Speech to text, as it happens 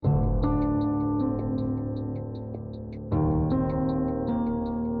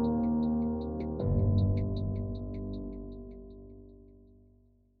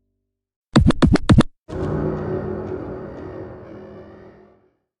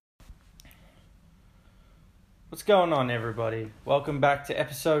What's going on, everybody? Welcome back to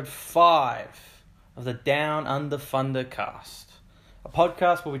episode 5 of the Down Under Funder cast. A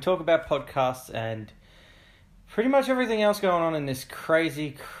podcast where we talk about podcasts and pretty much everything else going on in this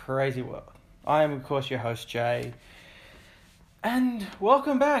crazy, crazy world. I am, of course, your host, Jay. And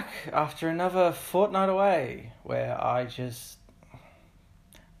welcome back after another fortnight away where I just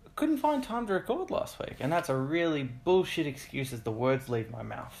couldn't find time to record last week. And that's a really bullshit excuse as the words leave my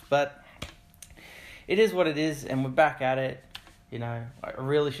mouth. But it is what it is, and we're back at it. You know, I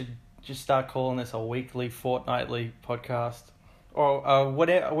really should just start calling this a weekly, fortnightly podcast. Or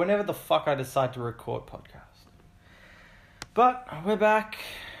whenever the fuck I decide to record podcast. But we're back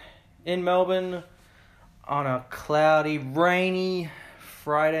in Melbourne on a cloudy, rainy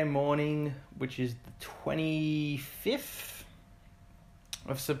Friday morning, which is the 25th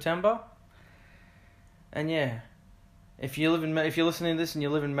of September. And yeah, if you're listening to this and you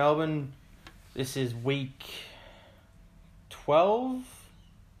live in Melbourne, this is week 12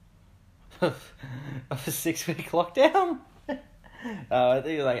 of a 6-week lockdown. I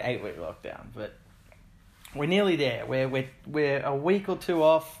think it's like 8-week lockdown, but we're nearly there. We're a week or two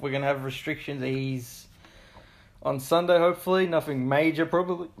off. We're gonna have restrictions ease on Sunday, hopefully. Nothing major,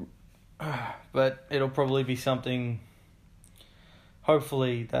 probably, but it'll probably be something,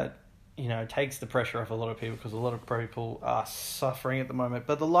 hopefully, that, you know, takes the pressure off a lot of people, because a lot of people are suffering at the moment.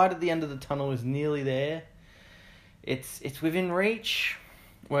 But the light at the end of the tunnel is nearly there. It's within reach,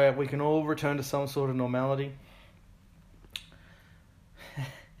 where we can all return to some sort of normality.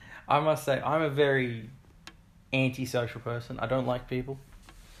 I must say, I'm a very antisocial person. I don't like people.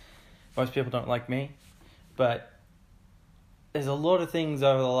 Most people don't like me. But there's a lot of things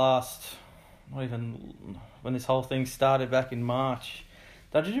over the last, not even when this whole thing started back in March,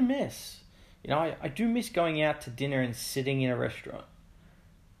 that I do miss. You know, I do miss going out to dinner and sitting in a restaurant.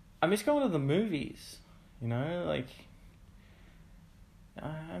 I miss going to the movies. You know, like,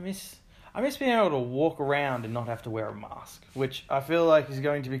 I miss being able to walk around and not have to wear a mask, which I feel like is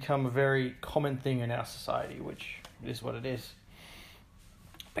going to become a very common thing in our society, which is what it is.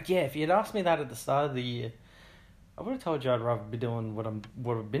 But yeah, if you'd asked me that at the start of the year, I would have told you I'd rather be doing what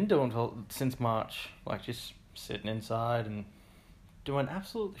I've been doing since March, like just sitting inside and doing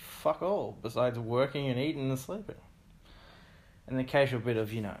absolutely fuck all besides working and eating and sleeping. And the occasional bit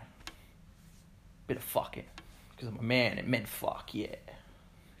of fucking. Because I'm a man, it meant fuck, yeah.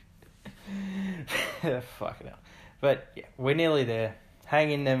 Fucking hell. But yeah, we're nearly there.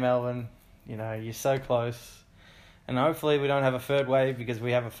 Hang in there, Melbourne. You know, you're so close. And hopefully we don't have a third wave, because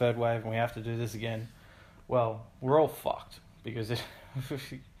we have a third wave and we have to do this again. Well, we're all fucked, because it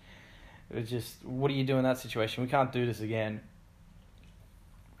was just, what do you do in that situation? We can't do this again.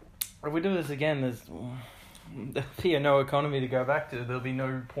 If we do this again, there'll be no economy to go back to. There'll be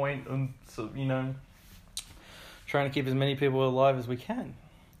no point in, trying to keep as many people alive as we can.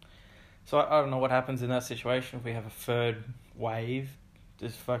 So I don't know what happens in that situation if we have a third wave. Do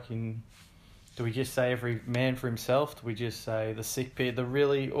we just say every man for himself? Do we just say the sick people, the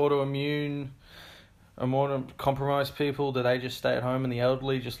really autoimmune, compromised people, do they just stay at home and the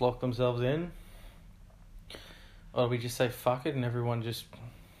elderly just lock themselves in? Or do we just say fuck it and everyone just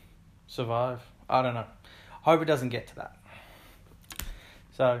survive? I don't know. I hope it doesn't get to that.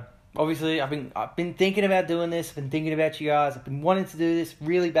 So obviously I've been thinking about doing this. I've been thinking about you guys. I've been wanting to do this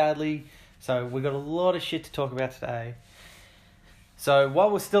really badly. So we've got a lot of shit to talk about today. So while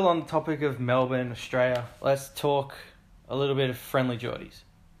we're still on the topic of Melbourne, Australia, let's talk a little bit of friendly Geordies.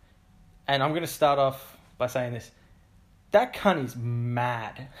 And I'm going to start off by saying this. That cunt is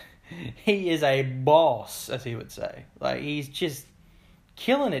mad. He is a boss, as he would say. Like, he's just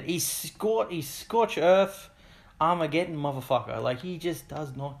killing it. He's scorched earth, Armageddon motherfucker. Like, he just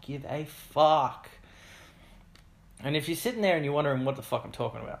does not give a fuck. And if you're sitting there and you're wondering what the fuck I'm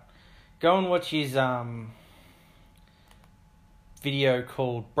talking about, go and watch his video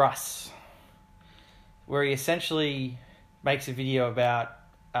called Bruss, where he essentially makes a video about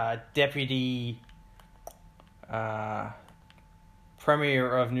Deputy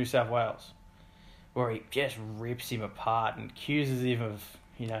Premier of New South Wales, where he just rips him apart and accuses him of,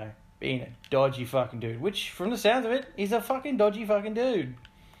 you know, being a dodgy fucking dude, which, from the sounds of it, he's a fucking dodgy fucking dude.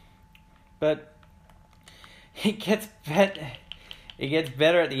 But it gets better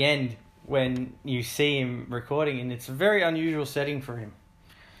at the end when you see him recording, and it's a very unusual setting for him.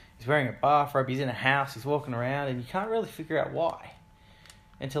 He's wearing a bathrobe, he's in a house, he's walking around, and you can't really figure out why.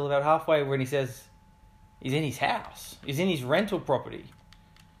 Until about halfway when he says he's in his house. He's in his rental property.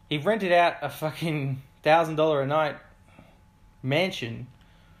 He rented out a fucking $1,000 a night mansion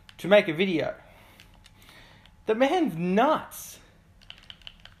to make a video. The man's nuts.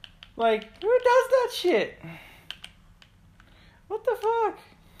 Like, who does that shit? What the fuck?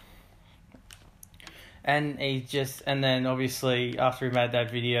 And then obviously after he made that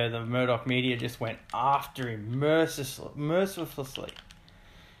video, the Murdoch media just went after him mercilessly.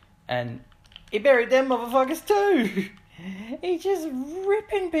 And he buried them motherfuckers too. He's just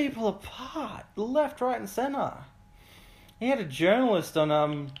ripping people apart, left, right, and center. He had a journalist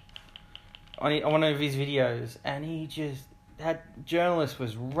on one of his videos, and that journalist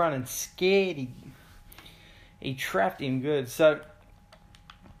was running scared. He trapped him good. So,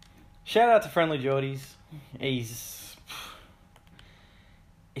 shout out to Friendly Geordies. He's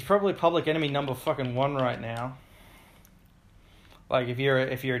probably public enemy number fucking one right now. Like if you're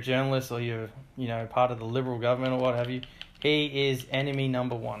a journalist or you're part of the Liberal government or what have you, he is enemy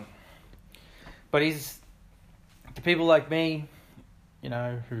number one. But he's the people like me,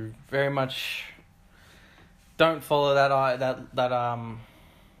 who very much don't follow that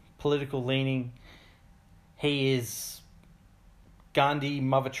political leaning. He is Gandhi,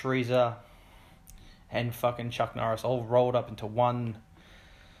 Mother Teresa, and fucking Chuck Norris all rolled up into one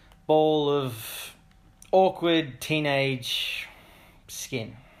ball of awkward teenage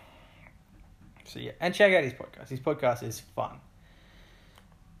skin. So yeah, and check out his podcast. His podcast is fun.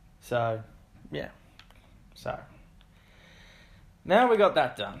 So yeah. So now we got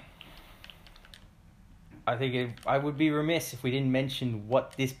that done. I think I would be remiss if we didn't mention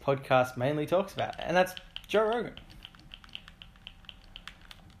what this podcast mainly talks about, and that's Joe Rogan.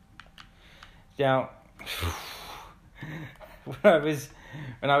 Now, when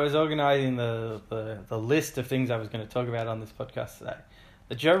I was organizing the list of things I was going to talk about on this podcast today,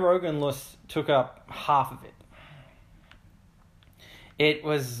 the Joe Rogan list took up half of it. It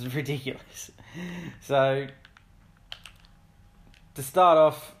was ridiculous. So, to start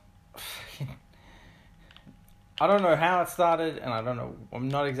off, I don't know how it started, and I'm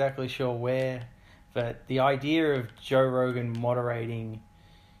not exactly sure where, but the idea of Joe Rogan moderating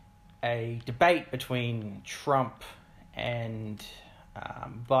a debate between Trump and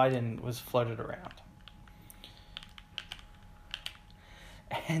Biden was floated around.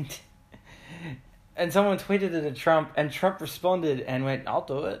 And someone tweeted it at Trump, and Trump responded and went, "I'll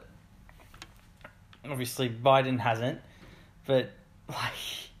do it." Obviously, Biden hasn't, but can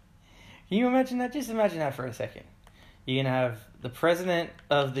you imagine that? Just imagine that for a second. You're going to have the President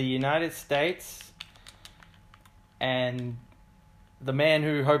of the United States and the man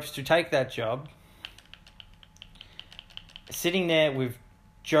who hopes to take that job sitting there with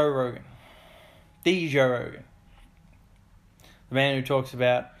Joe Rogan. The Joe Rogan. The man who talks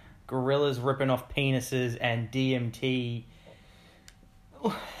about gorillas ripping off penises and DMT.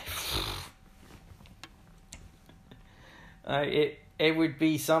 It would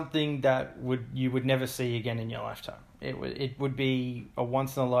be something that you would never see again in your lifetime. It would be a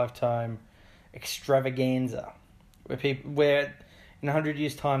once in a lifetime extravaganza where in 100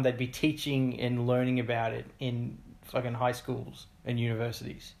 years' time they'd be teaching and learning about it in fucking high schools and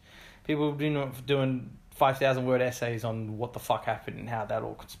universities. People would be doing 5,000 word essays on what the fuck happened and how that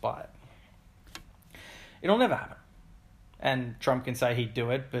all conspired. It'll never happen. And Trump can say he'd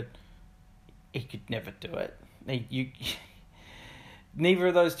do it, but he could never do it. Neither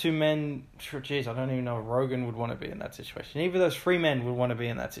of those two men, I don't even know if Rogan would want to be in that situation. Neither of those three men would want to be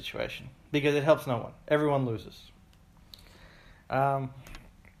in that situation because it helps no one. Everyone loses.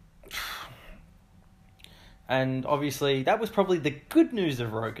 And obviously, that was probably the good news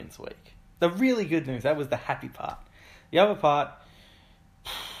of Rogan's week. The really good news. That was the happy part. The other part,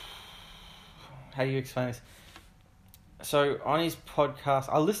 how do you explain this? So, on his podcast,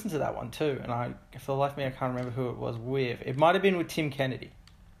 I listened to that one too, and for the life of me, I can't remember who it was with. It might have been with Tim Kennedy.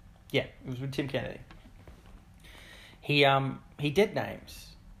 Yeah, it was with Tim Kennedy. He dead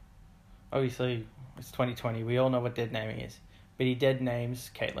names. Obviously, it's 2020. We all know what dead naming is. But he dead names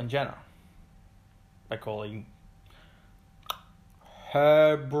Caitlyn Jenner by calling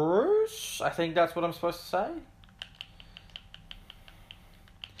her Bruce. I think that's what I'm supposed to say.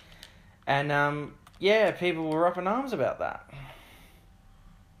 And yeah, people were up in arms about that.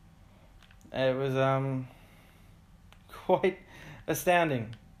 It was quite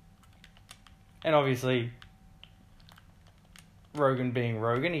astounding. And obviously, Rogan being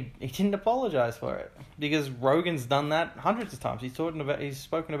Rogan, he didn't apologize for it because Rogan's done that hundreds of times. He's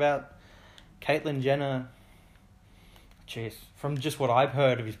spoken about Caitlyn Jenner. Jeez, from just what I've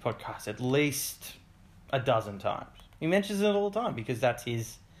heard of his podcast, at least a dozen times. He mentions it all the time because that's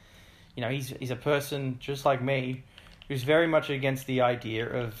his. He's a person just like me who's very much against the idea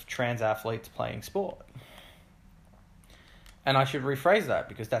of trans athletes playing sport. And I should rephrase that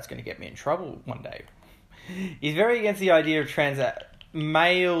because that's going to get me in trouble one day. He's very against the idea of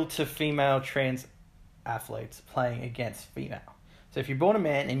male to female trans athletes playing against female. So if you're born a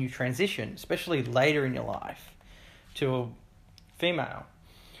man and you transition, especially later in your life, to a female,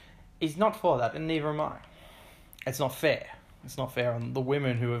 he's not for that, and neither am I. It's not fair. It's not fair on the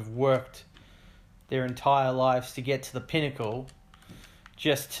women who have worked their entire lives to get to the pinnacle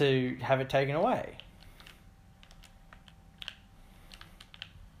just to have it taken away.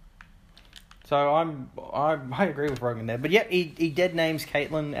 So I agree with Rogan there. But yep, he dead names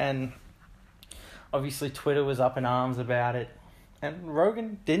Caitlyn, and obviously Twitter was up in arms about it. And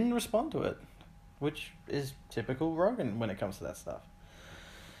Rogan didn't respond to it, which is typical Rogan when it comes to that stuff.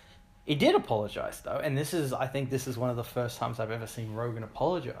 He did apologize, though, and I think this is one of the first times I've ever seen Rogan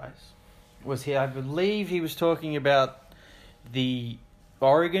apologize. I believe he was talking about the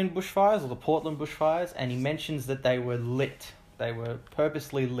Oregon bushfires or the Portland bushfires, and he mentions that they were lit. They were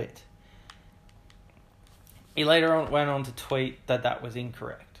purposely lit. He later on went on to tweet that was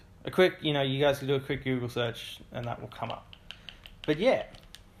incorrect. You guys can do a quick Google search and that will come up. But yeah,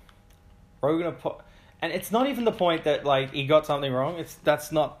 Rogan, and it's not even the point that he got something wrong.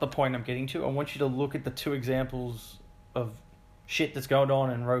 That's not the point I'm getting to. I want you to look at the two examples of shit that's going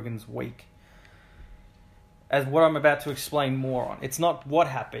on in Rogan's week as what I'm about to explain more on. It's not what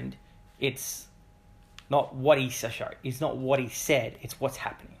happened. It's not what he said. It's not what he said. It's what's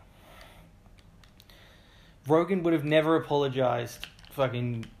happening. Rogan would have never apologized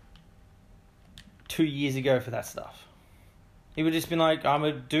fucking 2 years ago for that stuff. He would have just been like, I'm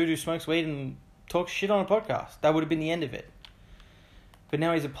a dude who smokes weed and talks shit on a podcast. That would have been the end of it. But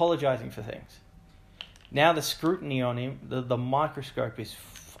now he's apologizing for things. Now the scrutiny on him, the microscope is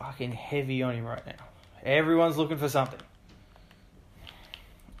fucking heavy on him right now. Everyone's looking for something.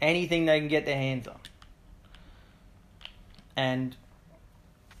 Anything they can get their hands on. And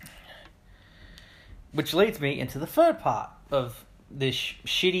which leads me into the third part of this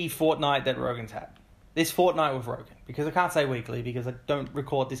shitty fortnight that Rogan's had. This fortnight with Rogan. Because I can't say weekly, because I don't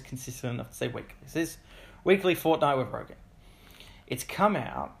record this consistent enough to say weekly. It's this weekly fortnight with Rogan. It's come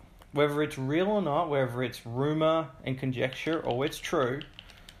out, whether it's real or not, whether it's rumor and conjecture or it's true,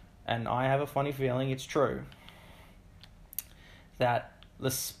 and I have a funny feeling it's true, that the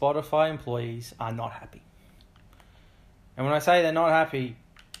Spotify employees are not happy. And when I say they're not happy,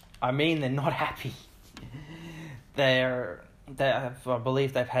 I mean they're not happy. I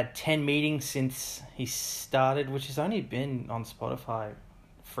believe they've had 10 meetings since he started, which has only been on Spotify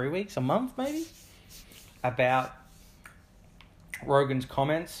 3 weeks, a month maybe, about Rogan's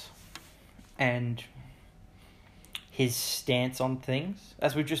comments and his stance on things,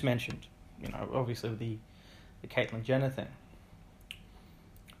 as we've just mentioned, obviously with the Caitlyn Jenner thing.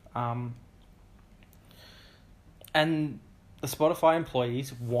 And the Spotify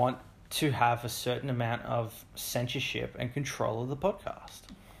employees want to have a certain amount of censorship and control of the podcast.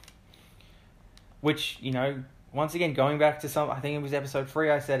 Which, once again, going back to I think it was episode 3,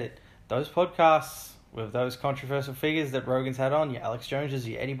 I said it, those podcasts with those controversial figures that Rogan's had on, your Alex Joneses,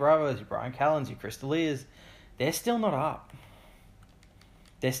 your Eddie Bravos, your Brian Callens, your Chris D'Elia's, they're still not up.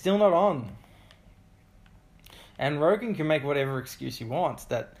 They're still not on. And Rogan can make whatever excuse he wants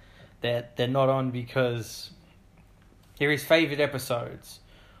that they're not on because they're his favourite episodes,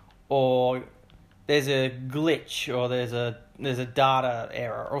 or there's a glitch, or there's a data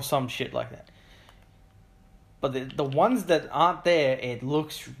error, or some shit like that. But the ones that aren't there, it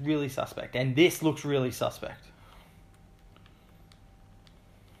looks really suspect. And this looks really suspect.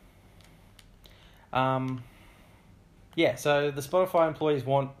 Yeah, so the Spotify employees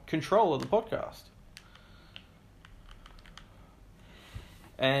want control of the podcast.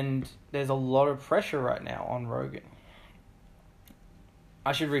 And there's a lot of pressure right now on Rogan.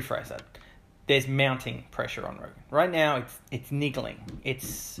 I should rephrase that. There's mounting pressure on Rogan. Right now, it's niggling.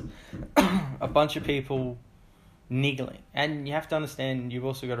 It's a bunch of people niggling. And you have to understand, you've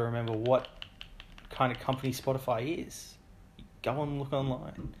also got to remember what kind of company Spotify is. Go and look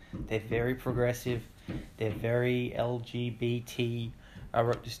online. They're very progressive. They're very LGBT. I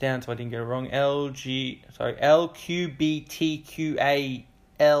wrote this down so I didn't get it wrong. LGBTQAL+.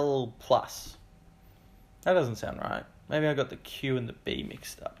 That doesn't sound right. Maybe I got the Q and the B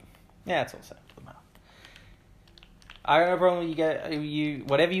mixed up. Yeah, it's all the same for the mouth. I got no problem. You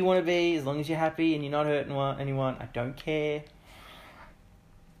whatever you want to be, as long as you're happy and you're not hurting anyone. I don't care.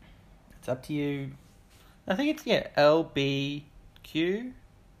 It's up to you. I think it's LBQ. Did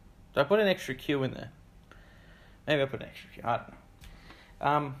I put an extra Q in there? Maybe I put an extra Q. I don't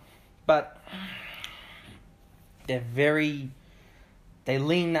know. But they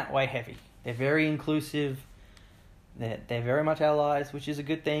lean that way heavy. They're very inclusive. They're very much allies, which is a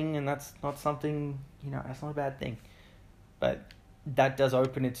good thing, and that's not something, that's not a bad thing. But that does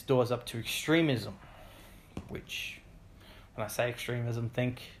open its doors up to extremism, which When I say extremism,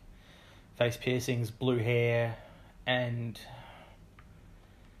 think face piercings, blue hair, and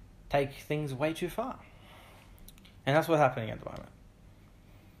take things way too far. And that's what's happening at the moment.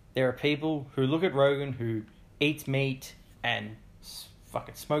 There are people who look at Rogan who eats meat and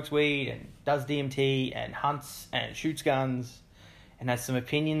fucking smokes weed and does DMT and hunts and shoots guns and has some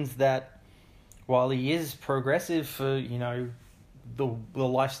opinions that, while he is progressive for, you know, the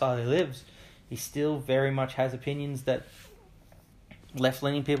lifestyle he lives, he still very much has opinions that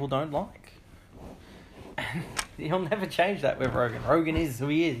left-leaning people don't like. And he'll never change that with Rogan. Rogan is who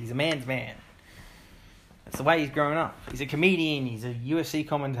he is. He's a man's man. That's the way he's grown up. He's a comedian. He's a UFC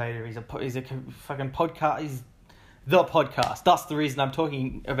commentator. He's a fucking podcast. He's the podcast. That's the reason I'm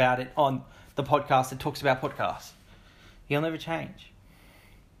talking about it on the podcast that talks about podcasts. He'll never change.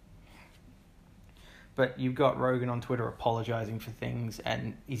 But you've got Rogan on Twitter apologizing for things,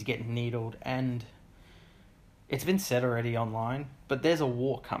 and he's getting needled, and it's been said already online, but there's a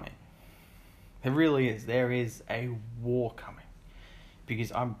war coming. There really is. There is a war coming.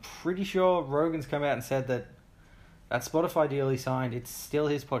 Because I'm pretty sure Rogan's come out and said that Spotify deal he signed, it's still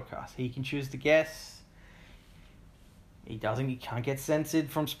his podcast. He can choose the guests. He can't get censored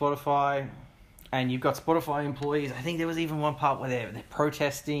from Spotify. And you've got Spotify employees. I think there was even one part where they're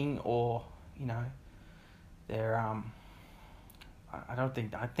protesting, or, you know, they're I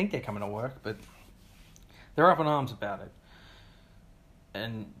think they're coming to work, but they're up in arms about it.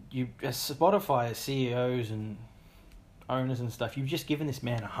 And you, as Spotify, as CEOs and owners and stuff, you've just given this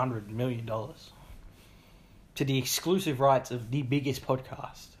man $100 million to the exclusive rights of the biggest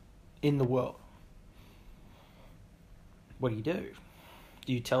podcast in the world. What do you do?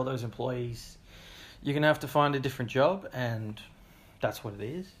 Do you tell those employees you're going to have to find a different job, and that's what it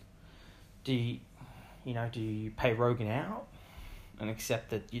is? Do you pay Rogan out and accept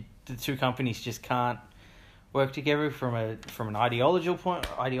that the two companies just can't work together from an ideology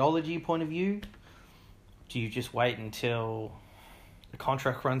point of view? Do you just wait until the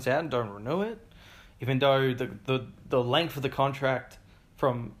contract runs out and don't renew it? Even though the length of the contract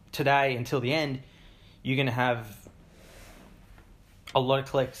from today until the end, you're going to have a lot of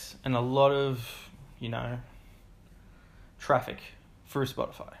clicks and a lot of, traffic through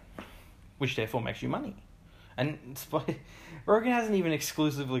Spotify, which therefore makes you money. And Rogan hasn't even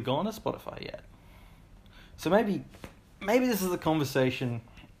exclusively gone to Spotify yet. So maybe this is a conversation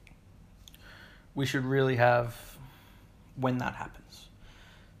we should really have when that happens.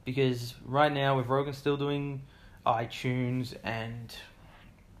 Because right now, with Rogan still doing iTunes and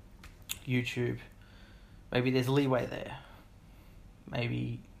YouTube, maybe there's leeway there.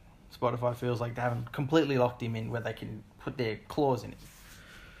 Maybe Spotify feels like they haven't completely locked him in where they can put their claws in it.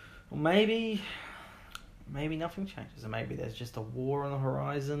 Or maybe nothing changes, and maybe there's just a war on the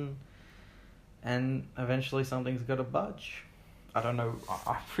horizon, and eventually something's got to budge. I don't know.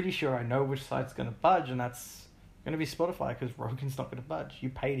 I'm pretty sure I know which side's going to budge, and that's going to be Spotify, because Rogan's not going to budge. You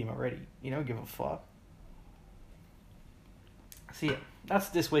paid him already. You don't give a fuck. So yeah, that's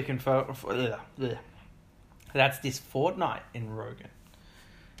this week in that's this fortnight in Rogan.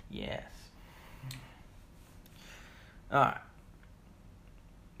 Yes. Alright.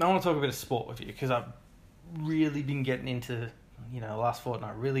 I want to talk a bit of sport with you, because I've really been getting into, last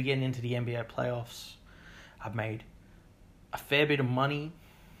fortnight, really getting into the NBA playoffs. I've made a fair bit of money.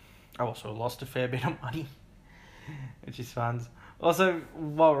 I also lost a fair bit of money, which is fun. Also,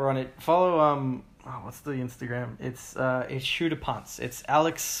 while we're on it, follow what's the Instagram? It's Shooter Punts. It's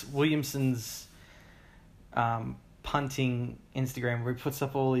Alex Williamson's punting Instagram, where he puts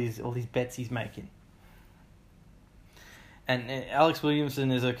up all these bets he's making. And Alex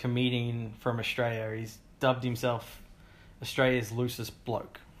Williamson is a comedian from Australia. He's dubbed himself Australia's loosest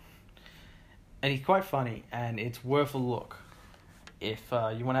bloke. And he's quite funny, and it's worth a look. If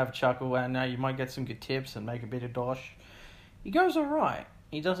you want to have a chuckle, and you might get some good tips and make a bit of dosh. He goes alright.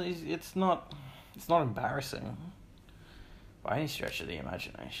 It's not embarrassing by any stretch of the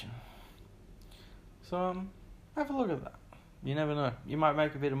imagination. So have a look at that. You never know. You might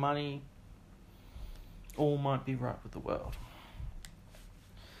make a bit of money. All might be right with the world.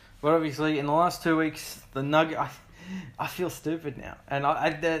 But obviously, in the last 2 weeks, the Nugget... I feel stupid now. And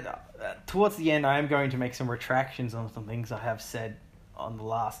towards the end, I am going to make some retractions on some things I have said on the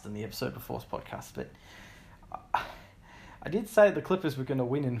last and the episode before's podcast. But I did say the Clippers were going to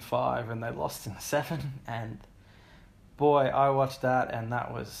win in 5, and they lost in 7. And boy, I watched that, and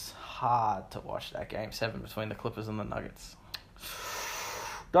that was hard to watch, that Game 7 between the Clippers and the Nuggets.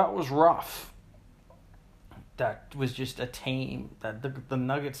 That was rough. That was just a team that the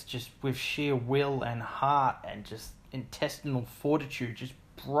Nuggets, just with sheer will and heart and just intestinal fortitude, just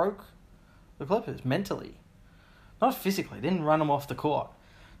broke the Clippers mentally. Not physically. They didn't run them off the court.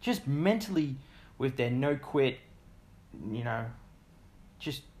 Just mentally, with their no-quit,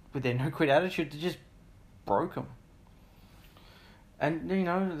 just with their no-quit attitude, they just broke them. And,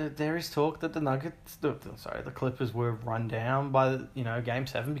 there is talk that the Clippers were run down by, Game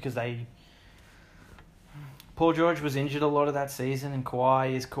 7 because Paul George was injured a lot of that season, and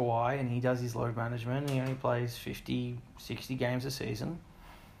Kawhi is Kawhi, and he does his load management, and he only plays 50, 60 games a season.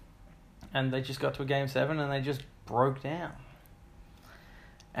 And they just got to a Game 7, and they just broke down.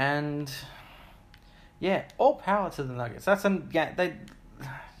 And, yeah, all power to the Nuggets. I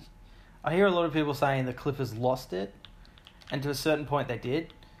hear a lot of people saying the Clippers lost it, and to a certain point they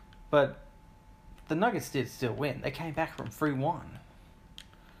did, but the Nuggets did still win. They came back from 3-1,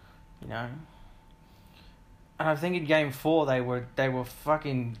 And I think in Game 4 they were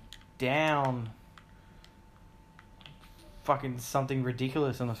fucking down fucking something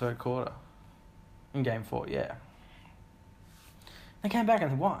ridiculous in the third quarter. In Game 4, yeah. They came back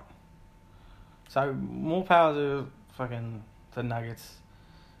and they won. So, more power to fucking the Nuggets.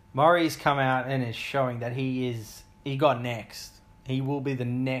 Murray's come out and is showing that he got next. He will be the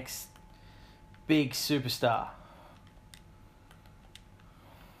next big superstar.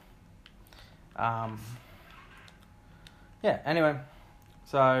 Yeah, anyway.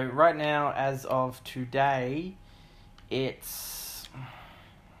 So, right now, as of today, I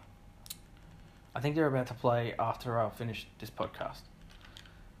think they're about to play after I finish this podcast.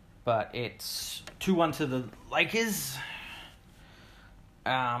 But it's 2-1 to the Lakers.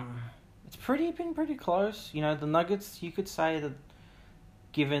 It's been pretty close. The Nuggets, you could say that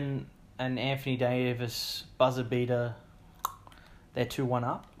given an Anthony Davis buzzer beater, they're 2-1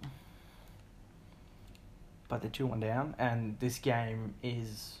 up. But they're 2-1 down, and this game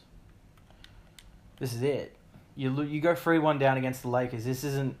this is it. You go 3-1 down against the Lakers. This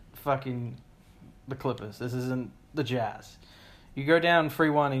isn't fucking the Clippers. This isn't the Jazz. You go down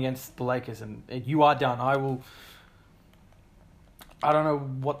 3-1 against the Lakers, and you are done. I don't know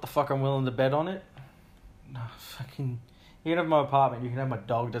what the fuck I'm willing to bet on it. No, fucking... You can have my apartment. You can have my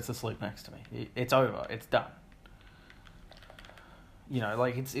dog that's asleep next to me. It's over. It's done.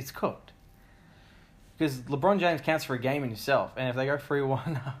 It's cooked. Because LeBron James counts for a game in himself, and if they go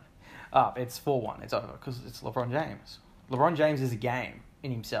 3-1 up, it's 4-1. It's over, because it's LeBron James. LeBron James is a game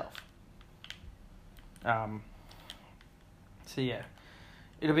in himself. So yeah,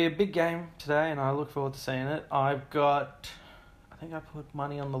 it'll be a big game today, and I look forward to seeing it. I think I put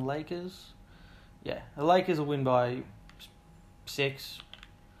money on the Lakers. Yeah, the Lakers will win by 6,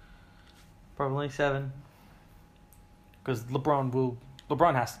 probably 7, because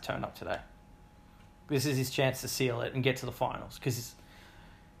LeBron has to turn up today. This is his chance to seal it and get to the finals, because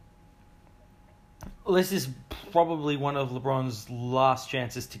this is probably one of LeBron's last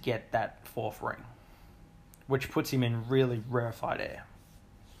chances to get that 4th ring, which puts him in really rarefied air.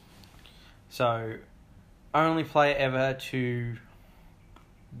 So, only player ever to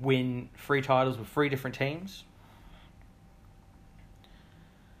win 3 titles with 3 different teams.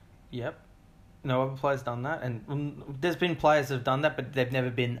 Yep. No other player's done that. And there's been players that have done that, but they've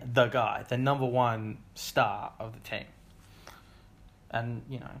never been the guy, the number one star of the team. And,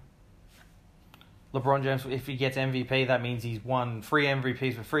 LeBron James, if he gets MVP, that means he's won 3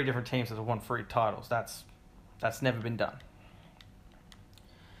 MVPs with 3 different teams that have won 3 titles. That's never been done.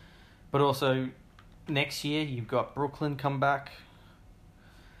 But also, next year, you've got Brooklyn come back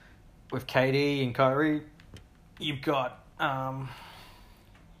with KD and Kyrie. You've got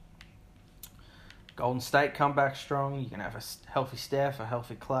Golden State come back strong. You can have a healthy Steph, a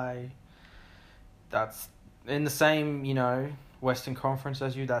healthy Clay. That's in the same, Western Conference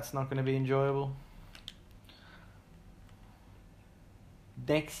as you. That's not going to be enjoyable.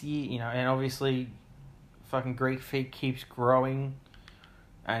 Next year, and obviously, fucking Greek Freak keeps growing,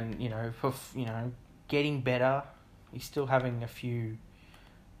 and getting better. He's still having a few,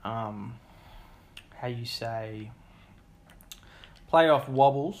 playoff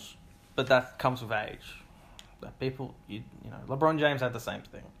wobbles, but that comes with age. That people, LeBron James had the same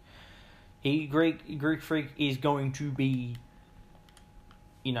thing. Greek Freak is going to be,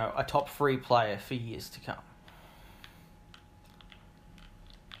 a top 3 player for years to come.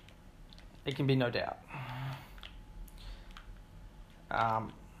 It can be no doubt.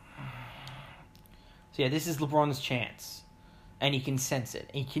 So yeah, this is LeBron's chance, and you can sense it.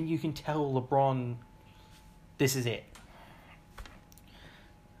 You can tell LeBron, this is it.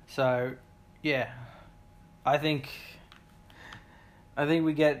 So, yeah, I think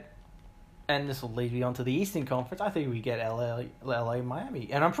we get, and this will lead me on to the Eastern Conference. I think we get LA, Miami,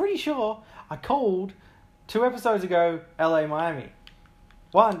 and I'm pretty sure I called 2 episodes ago LA, Miami.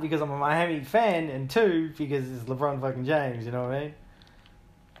 One, because I'm a Miami fan, and two, because it's LeBron fucking James, you know what I mean?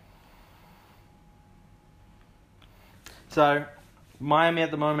 So, Miami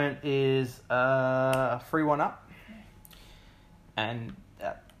at the moment is 3-1 up, and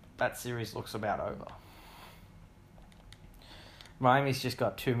that series looks about over. Miami's just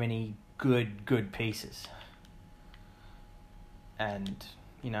got too many good pieces. And,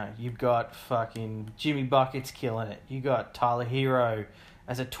 you've got fucking Jimmy Buckets killing it. You got Tyler Hero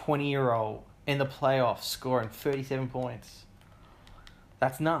as a 20-year-old in the playoffs scoring 37 points.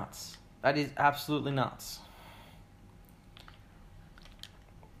 That's nuts. That is absolutely nuts.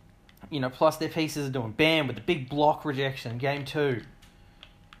 Plus their pieces are doing Bam with the big block rejection in game 2.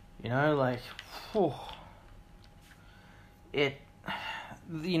 Whew. The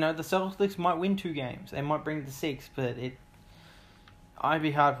Celtics might win 2 games. They might bring it to 6, but I'd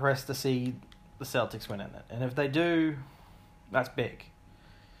be hard pressed to see the Celtics winning it. And if they do, that's big.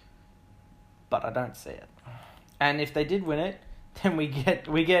 But I don't see it. And if they did win it, then we get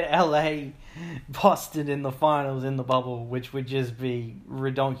LA Boston in the finals in the bubble, which would just be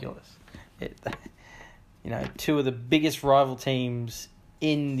redonkulous. Two of the biggest rival teams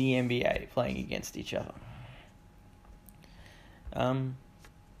in the NBA playing against each other.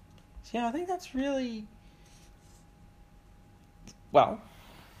 I think that's really... Well,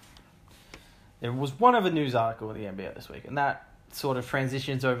 there was one other news article in the NBA this week, and that sort of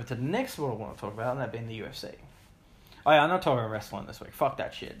transitions over to the next one I want to talk about, and that being the UFC. Oh yeah, I'm not talking about wrestling this week. Fuck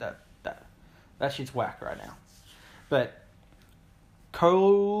that shit. That shit's whack right now. But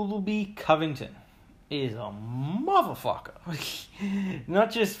Colby Covington is a motherfucker.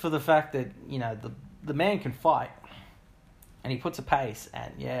 Not just for the fact that, the man can fight. And he puts a pace.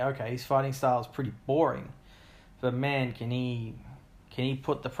 And his fighting style is pretty boring. But man, can he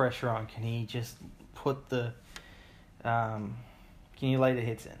put the pressure on? Can he just put the... can he lay the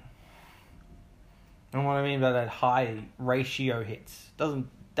hits in? And what I mean by that, high ratio hits.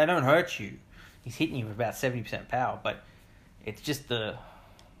 They don't hurt you. He's hitting you with about 70% power, but it's just the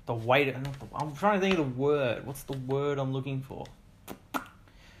weight. I'm trying to think of the word. What's the word I'm looking for?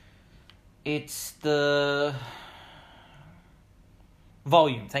 It's the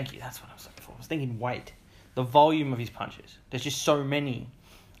volume. Thank you. That's what I was looking for. I was thinking weight. The volume of his punches. There's just so many.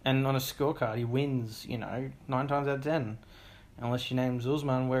 And on a scorecard, he wins, 9 times out of 10. Unless your name's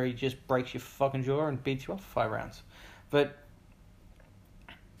Usman, where he just breaks your fucking jaw and beats you up for 5 rounds. But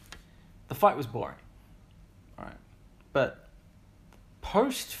the fight was boring. Alright. But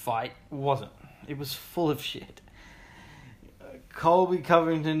post-fight wasn't. It was full of shit. Colby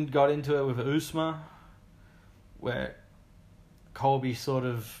Covington got into it with Usman, where Colby sort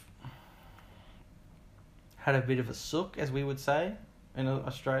of had a bit of a sook, as we would say in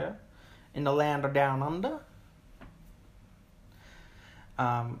Australia, in the land of down under.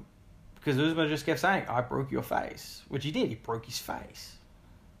 Because Usman just kept saying, I broke your face. Which he did. He broke his face.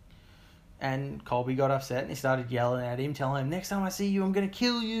 And Colby got upset and he started yelling at him, telling him, next time I see you, I'm going to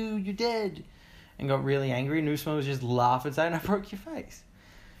kill you. You're dead. And got really angry. And Usman was just laughing, saying, I broke your face.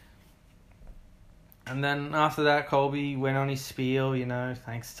 And then after that, Colby went on his spiel,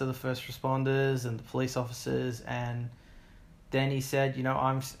 thanks to the first responders and the police officers. And then he said,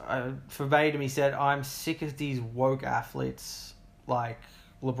 verbatim, he said, I'm sick of these woke athletes like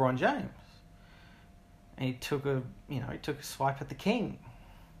LeBron James. And he took a swipe at the king.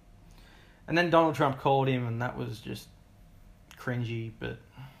 And then Donald Trump called him, and that was just cringy. But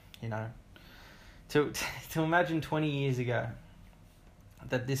to imagine 20 years ago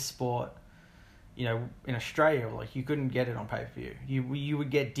that this sport, in Australia, you couldn't get it on pay-per-view. You would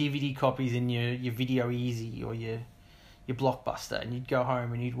get DVD copies in your Video Easy or your Blockbuster, and you'd go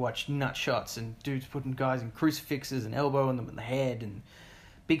home and you'd watch nut shots and dudes putting guys in crucifixes and elbowing them in the head, and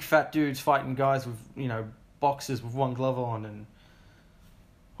big fat dudes fighting guys with boxers with one glove on, and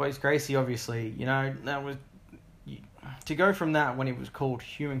Royce Gracie, obviously, that was to go from that when it was called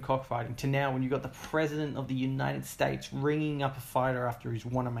human cockfighting to now when you got the president of the United States ringing up a fighter after he's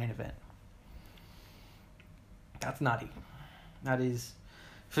won a main event. That's nutty. That is.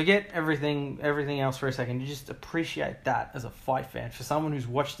 Forget everything else for a second. You just appreciate that as a fight fan. For someone who's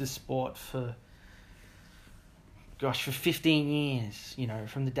watched this sport for 15 years,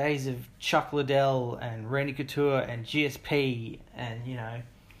 from the days of Chuck Liddell and Randy Couture and GSP and,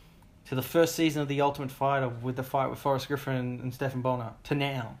 to the first season of The Ultimate Fighter with the fight with Forrest Griffin and Stephen Bonner, to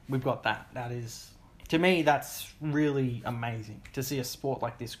now, we've got that. That is, to me, that's really amazing to see a sport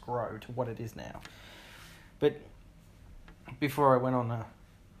like this grow to what it is now. But before I went on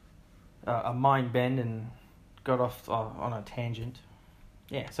a mind bend and got off on a tangent.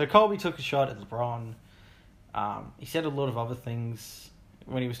 Yeah, so Colby took a shot at LeBron. He said a lot of other things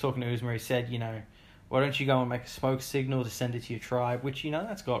when he was talking to Uzma, he said, why don't you go and make a smoke signal to send it to your tribe, which,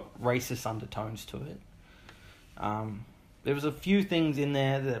 that's got racist undertones to it. There was a few things in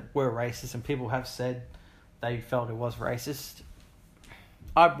there that were racist, and people have said they felt it was racist.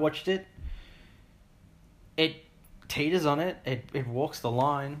 I've watched it. It teeters on it. It walks the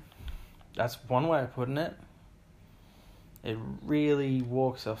line. That's one way of putting it. It really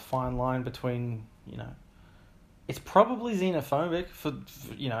walks a fine line between, it's probably xenophobic for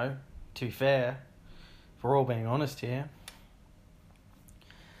to be fair, if we're all being honest here.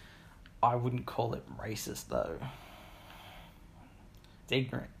 I wouldn't call it racist though. It's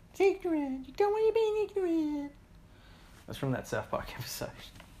ignorant. It's ignorant. You don't want to be ignorant. That's from that South Park episode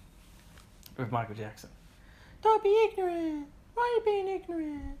with Michael Jackson. Don't be ignorant. Why are you being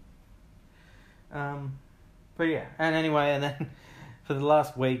ignorant? But yeah, and anyway, and then for the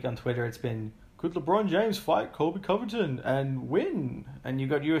last week on Twitter, it's been, could LeBron James fight Colby Covington and win? And you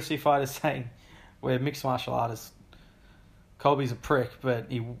got UFC fighters saying, we're mixed martial artists. Colby's a prick, but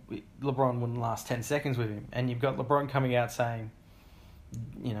LeBron wouldn't last 10 seconds with him. And you've got LeBron coming out saying,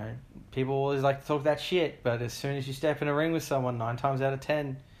 people always like to talk that shit, but as soon as you step in a ring with someone, 9 times out of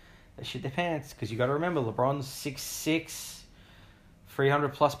 10, they shit their pants. Because you got to remember, LeBron's 6'6",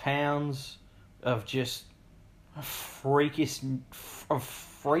 300 plus pounds of just a freak. He's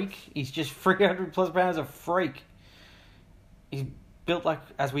just 300 plus pounds of freak. He's built like,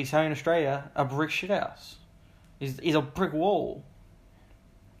 as we say in Australia, a brick shithouse. He's a brick wall.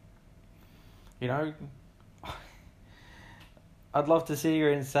 I'd love to sit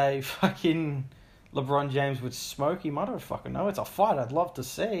here and say fucking LeBron James would smoke him. I don't fucking know. It's a fight I'd love to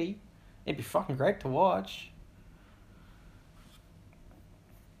see. It'd be fucking great to watch.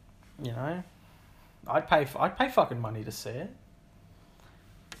 I'd pay fucking money to see it.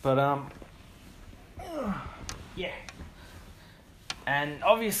 But yeah. And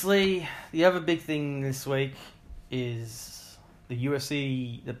obviously the other big thing this week is the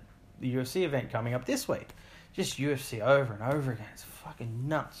UFC event coming up this week. Just UFC over and over again. It's fucking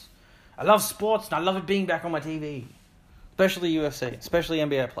nuts. I love sports and I love it being back on my TV. Especially UFC, especially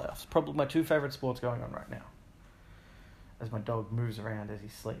NBA playoffs. Probably my 2 favorite sports going on right now. As my dog moves around as he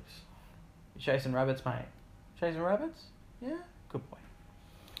sleeps. You chasing rabbits, mate? Chasing rabbits? Yeah? Good boy.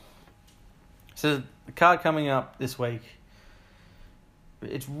 So the card coming up this week,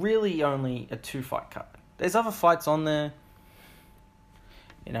 it's really only a 2-fight card. There's other fights on there.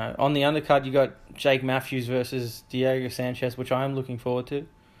 On the undercard you got Jake Matthews versus Diego Sanchez, which I am looking forward to.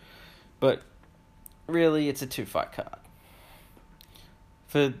 But really, it's a 2-fight card.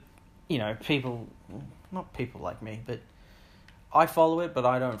 For, people, not people like me, but I follow it, but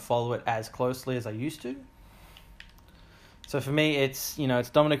I don't follow it as closely as I used to. So for me, it's, it's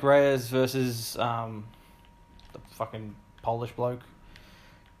Dominic Reyes versus the fucking Polish bloke,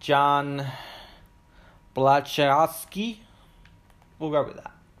 Jan Blachowski. We'll go with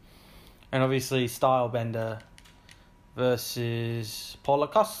that. And obviously, Stylebender versus Paulo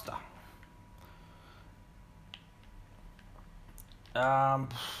Costa.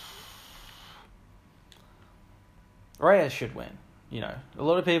 Reyes should win. A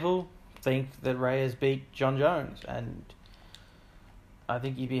lot of people think that Reyes beat John Jones, and I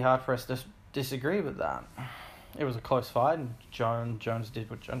think you'd be hard pressed to disagree with that. It was a close fight, and Jones did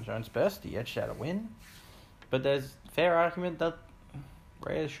what John Jones best. He edged out a win. But there's a fair argument that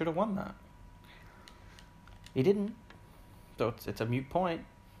Reyes should have won that. He didn't. So it's a moot point.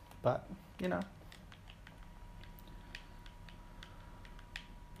 But,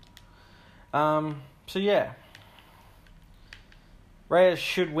 So, yeah. Reyes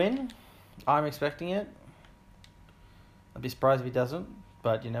should win. I'm expecting it. I'd be surprised if he doesn't,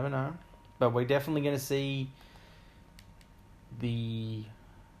 but you never know. But we're definitely going to see the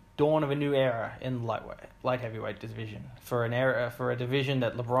dawn of a new era in light heavyweight division for a division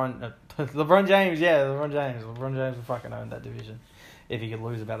that LeBron James will fucking own that division if he could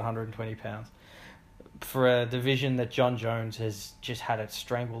lose about 120 pounds. For a division that John Jones has just had a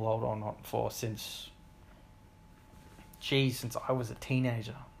stranglehold on for since I was a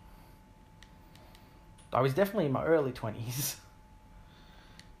teenager. I was definitely in my early 20s,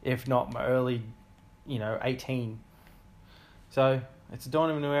 if not my early, 18. So, it's a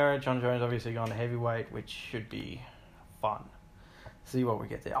dawn of a new era. John Jones obviously gone to heavyweight, which should be fun. See what we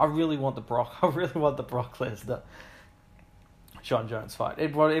get there. I really want the Brock Lesnar John Jones fight.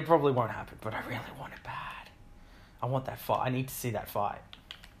 It probably won't happen, but I really want it bad. I want that fight. I need to see that fight.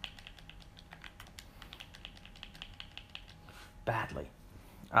 Badly.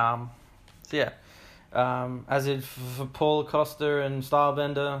 So yeah. As if for Paul Costa and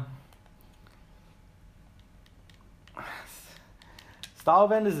Stylebender,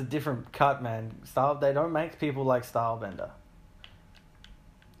 Stylebender's a different cut, man. They don't make people like Stylebender.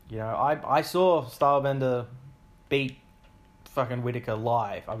 You know, I saw Stylebender beat fucking Whittaker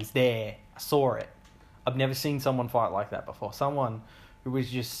live. I was there. I saw it. I've never seen someone fight like that before. Someone who was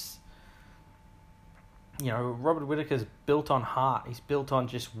just... You know, Robert Whittaker's built on heart. He's built on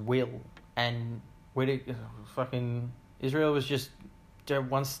just will. And Whittaker... Fucking... Israel was just that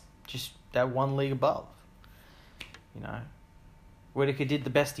one league above. You know... Whittaker did the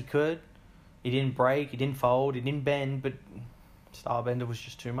best he could. He didn't break, he didn't fold, he didn't bend, but Stylebender was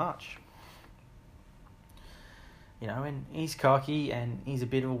just too much. You know, and he's cocky and he's a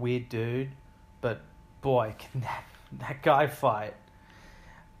bit of a weird dude, but boy, can that guy fight.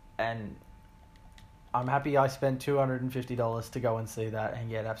 And I'm happy I spent $250 to go and see that and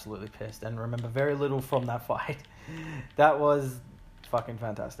get absolutely pissed and remember very little from that fight. That was fucking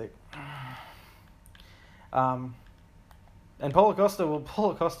fantastic. And Paulo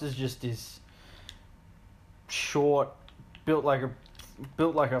Costa's just this short, built like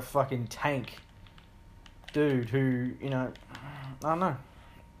a fucking tank dude who, you know, I don't know.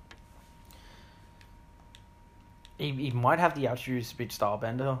 He might have the attributes to beat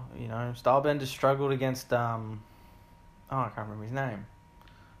Stylebender, you know. Stylebender struggled against I can't remember his name.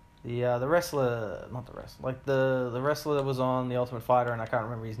 The wrestler, not the wrestler, like the wrestler that was on The Ultimate Fighter, and I can't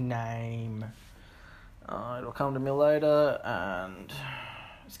remember his name. It'll come to me later, and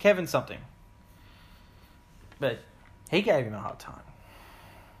it's Kevin something. But he gave him a hard time.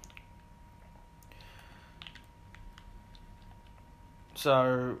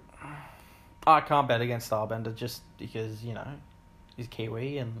 So I can't bet against Stylebender just because, you know, he's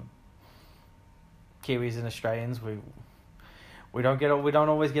Kiwi, and Kiwis and Australians, we don't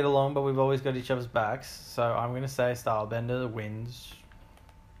always get along, but we've always got each other's backs. So I'm going to say Stylebender wins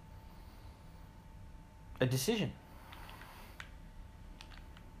a decision.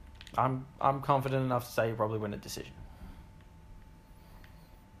 I'm confident enough to say he'll probably win a decision.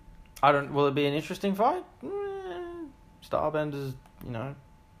 Will it be an interesting fight? Stylebender's, you know,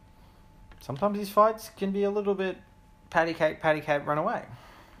 sometimes his fights can be a little bit patty cake, run away.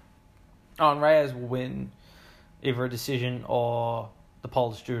 And Reyes will win either a decision or the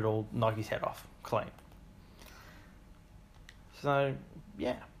Polish dude will knock his head off clean. So,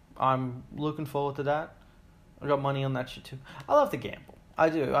 yeah, I'm looking forward to that. I got money on that shit too. I love to gamble. I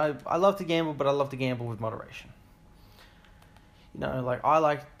do. I love to gamble, but I love to gamble with moderation. You know, like I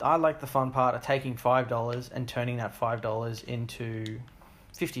like the fun part of taking $5 and turning that $5 into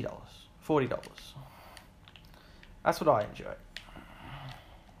 $50, $40. That's what I enjoy.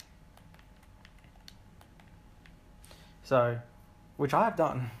 So, which I have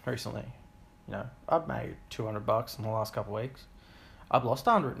done recently. You know, I've made $200 in the last couple of weeks. I've lost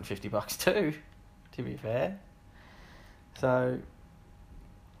 $150 too, to be fair. So,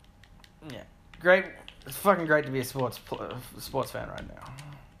 yeah, great. It's fucking great to be a sports fan right now.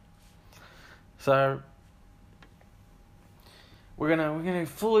 So, we're gonna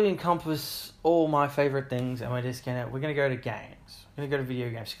fully encompass all my favorite things, and we're gonna go to games. We're gonna go to video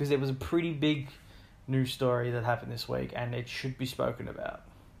games because there was a pretty big news story that happened this week, and it should be spoken about.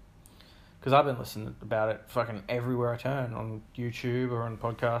 Because I've been listening about it fucking everywhere I turn, on YouTube or on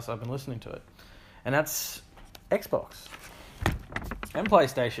podcasts. I've been listening to it, and that's Xbox and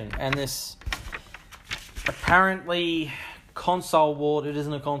PlayStation, and this apparently console war. It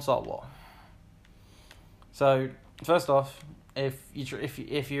isn't a console war. So first off, if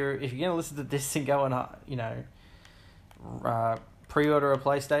you're gonna listen to this and go and you know pre-order a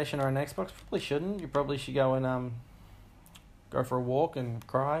PlayStation or an Xbox, probably shouldn't. You probably should go and go for a walk and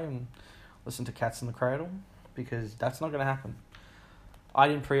cry and listen to Cats in the Cradle, because that's not gonna happen. I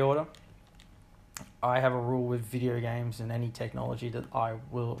didn't pre-order. I have a rule with video games and any technology that I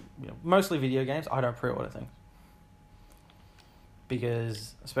will, you know, mostly video games, I don't pre-order things.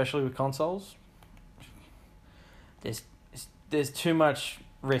 Because, especially with consoles, there's too much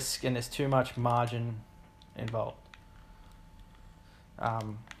risk and there's too much margin involved. What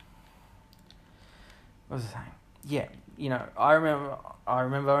was I saying? Yeah, you know, I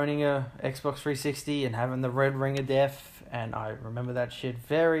remember owning a Xbox 360 and having the red ring of death, and I remember that shit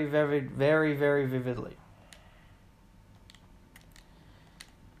very, very, very, very vividly.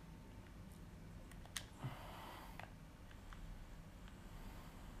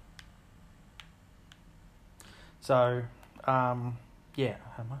 So, yeah,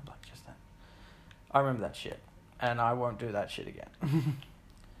 how am I like just that? I remember that shit, and I won't do that shit again.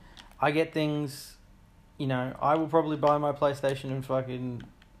 I get things, you know, I will probably buy my PlayStation in fucking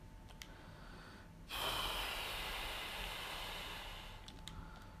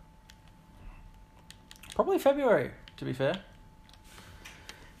probably February, to be fair.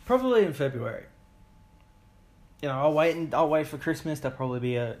 Probably in February. I'll wait for Christmas. There'll probably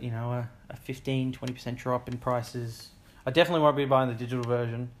be a 15-20% drop in prices. I definitely won't be buying the digital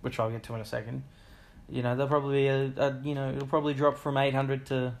version, which I'll get to in a second. There'll probably be it'll probably drop from 800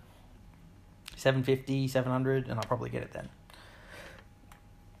 to 750, 700, and I'll probably get it then.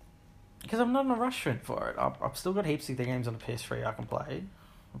 Because I'm not in a rush for it. I've still got heaps of the games on the PS3 I can play.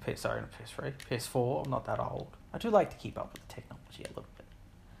 Not PS3, PS4. I'm not that old. I do like to keep up with the technology a little bit.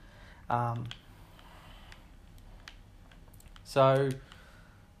 So,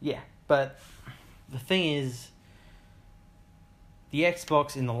 yeah. But the thing is, the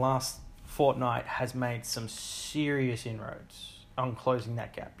Xbox in the last fortnight has made some serious inroads on closing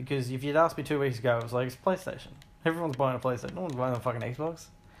that gap. Because if you'd asked me 2 weeks ago, it was like, it's PlayStation. Everyone's buying a PlayStation. No one's buying a fucking Xbox.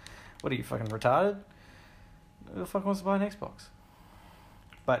 What are you, fucking retarded? Who the fuck wants to buy an Xbox?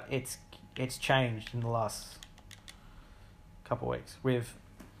 But it's changed in the last couple of weeks with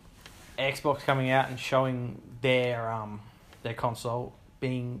Xbox coming out and showing their console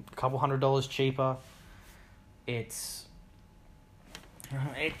being a couple $100 cheaper.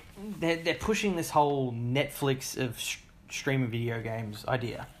 They're pushing this whole Netflix of streaming video games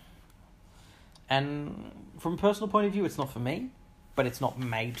idea. And from a personal point of view, it's not for me, but it's not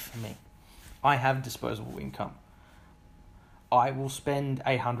made for me. I have disposable income. I will spend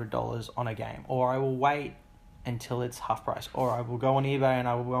 $100 on a game, or I will wait until it's half price, or I will go on eBay and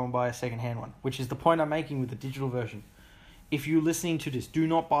I will go and buy a second-hand one, which is the point I'm making with the digital version. If you're listening to this, do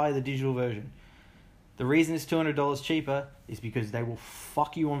not buy the digital version. The reason it's $200 cheaper is because they will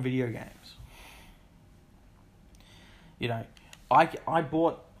fuck you on video games. I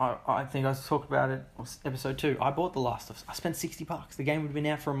bought, I think I talked about it, episode 2, I bought The Last of Us. I spent $60. The game would have been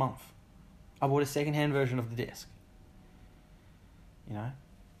out for a month. I bought a second-hand version of the disc.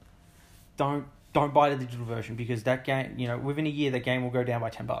 Don't buy the digital version, because that game, within a year, that game will go down by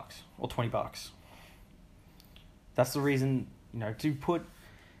 $10 or $20. That's the reason, to put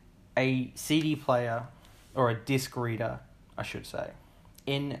a CD player or a disc reader, I should say,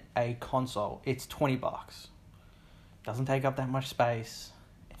 in a console, it's $20. Doesn't take up that much space.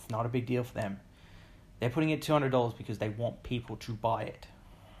 It's not a big deal for them. They're putting it $200 because they want people to buy it.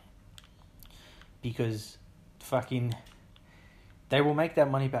 Because they will make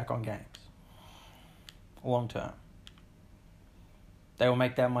that money back on games. Long term. They will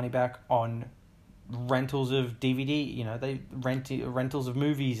make that money back on rentals of DVD, they rentals of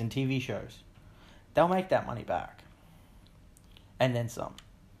movies and TV shows. They'll make that money back. And then some.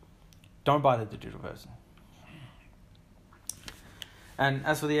 Don't buy the digital version. And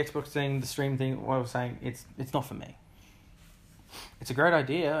as for the Xbox thing, the stream thing, what I was saying, it's not for me. It's a great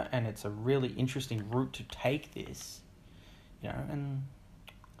idea, and it's a really interesting route to take this. And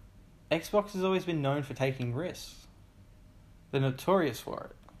Xbox has always been known for taking risks. They're notorious for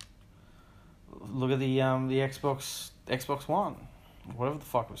it. Look at the Xbox One, whatever the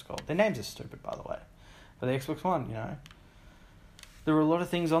fuck it was called. Their names are stupid, by the way. But the Xbox One, there were a lot of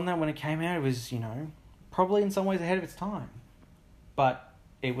things on that when it came out. It was, probably in some ways ahead of its time. But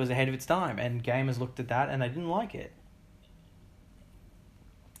it was ahead of its time, and gamers looked at that and they didn't like it.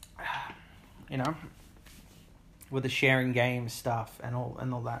 With the sharing games stuff and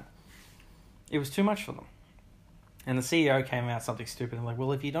all that. It was too much for them. And the CEO came out something stupid and like,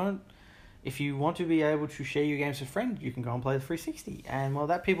 well, if you want to be able to share your games with friends, you can go and play the 360. And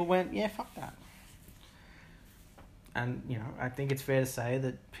that people went, yeah, fuck that. And, I think it's fair to say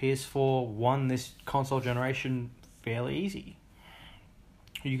that PS4 won this console generation fairly easy.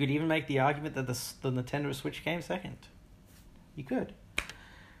 You could even make the argument that the Nintendo Switch came second. You could.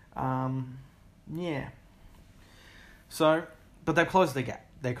 Yeah. So, but they've closed the gap.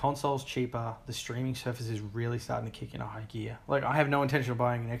 Their console's cheaper. The streaming service is really starting to kick in a high gear. Like, I have no intention of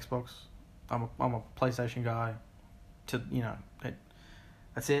buying an Xbox. I'm a PlayStation guy.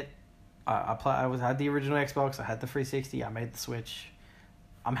 That's it. I had the original Xbox. I had the 360. I made the Switch.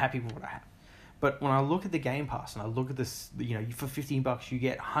 I'm happy with what I have. But when I look at the Game Pass and I look at this, for $15 you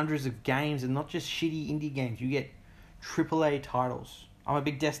get hundreds of games, and not just shitty indie games. You get AAA titles. I'm a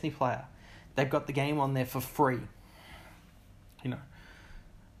big Destiny player. They've got the game on there for free.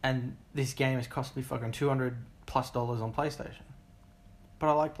 And this game has cost me fucking $200+ on PlayStation. But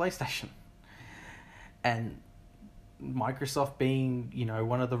I like PlayStation. And Microsoft being,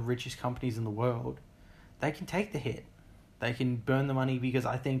 one of the richest companies in the world, they can take the hit. They can burn the money, because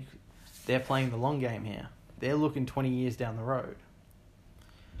I think they're playing the long game here. They're looking 20 years down the road.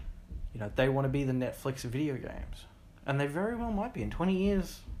 They want to be the Netflix of video games. And they very well might be. In 20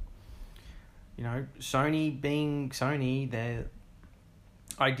 years, Sony being Sony, their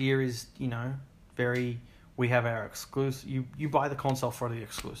idea is, very We have our exclusive. You buy the console for the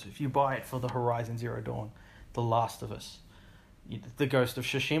exclusive. You buy it for the Horizon Zero Dawn, The Last of Us, the Ghost of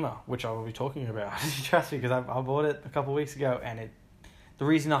Tsushima, which I will be talking about. Trust me, because I bought it a couple of weeks ago, and the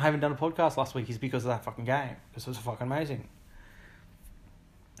reason I haven't done a podcast last week is because of that fucking game, because it was fucking amazing.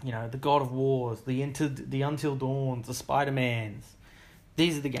 You know, the God of Wars, the Until Dawns, the Spider-Mans.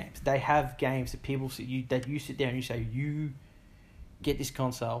 These are the games. They have games that you sit down and you say, you get this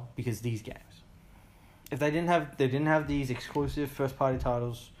console because these games. If they didn't have these exclusive first party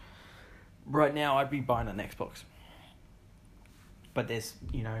titles, right now I'd be buying an Xbox. But there's,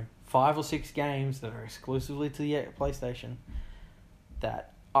 5 or 6 games that are exclusively to the PlayStation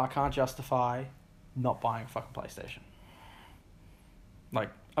that I can't justify not buying a fucking PlayStation.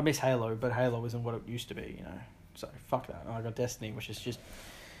 Like, I miss Halo, but Halo isn't what it used to be, So, fuck that. And I got Destiny, which is just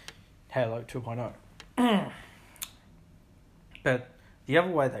Halo 2.0. But the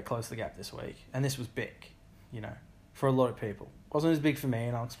other way they closed the gap this week, and this was big, for a lot of people. It wasn't as big for me,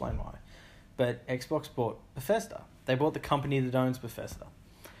 and I'll explain why. But Xbox bought Bethesda. They bought the company that owns Bethesda.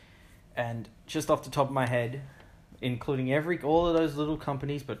 And just off the top of my head, including all of those little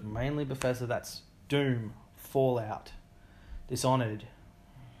companies, but mainly Bethesda, that's Doom, Fallout, Dishonored,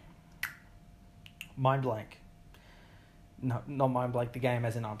 Mind Blank. No, not Mind Blank, the game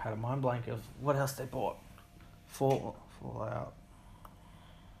as in I've had a mind blank of what else they bought. Fallout.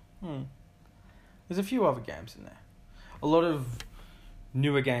 There's a few other games in there. A lot of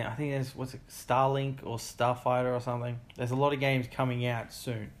newer games. I think there's, Starlink or Starfighter or something. There's a lot of games coming out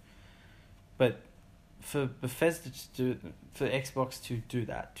soon. But for Bethesda for Xbox to do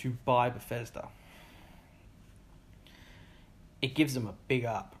that, to buy Bethesda, it gives them a big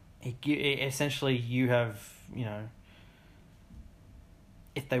up. Essentially, you have,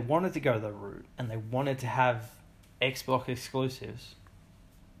 if they wanted to go the route and they wanted to have Xbox exclusives,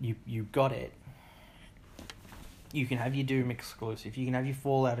 you got it. You can have your Doom exclusive. You can have your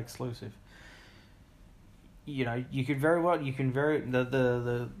Fallout exclusive. You could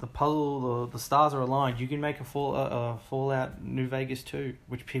the puzzle, the stars are aligned. You can make a Fallout New Vegas 2,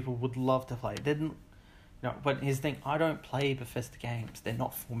 which people would love to play. But here's the thing, I don't play Bethesda games. They're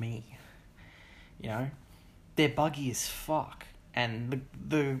not for me. They're buggy as fuck. And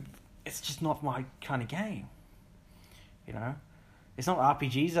it's just not my kind of game. It's not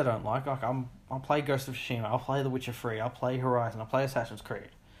RPGs I don't like. I'll play Ghost of Tsushima, I'll play The Witcher 3, I'll play Horizon, I'll play Assassin's Creed.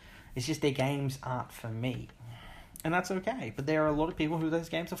 It's just their games aren't for me. And that's okay. But there are a lot of people who those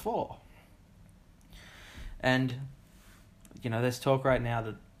games are for. And, there's talk right now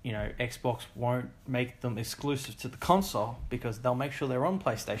that, Xbox won't make them exclusive to the console because they'll make sure they're on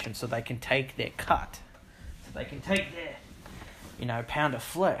PlayStation so they can take their cut. So they can take their, pound of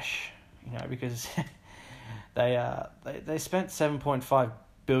flesh, because they spent $7.5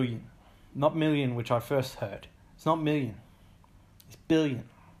 billion. Not million, which I first heard. It's not million. It's billion.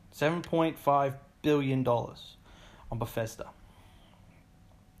 $7.5 billion on Bethesda.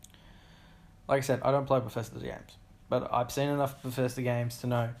 Like I said, I don't play Bethesda games. But I've seen enough Bethesda games to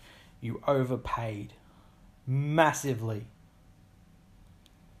know you overpaid massively.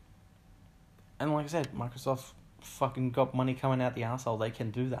 And like I said, Microsoft fucking got money coming out the arsehole. They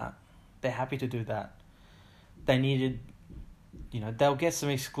can do that. They're happy to do that. They needed, they'll get some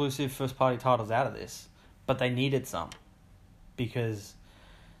exclusive first-party titles out of this. But they needed some. Because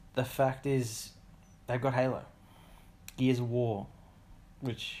the fact is, they've got Halo. Gears of War.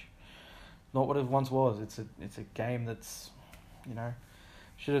 Which, not what it once was. It's a game that's,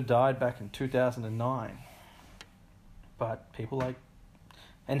 should have died back in 2009. But people like...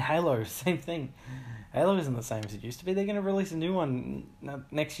 And Halo, same thing. Halo isn't the same as it used to be. They're going to release a new one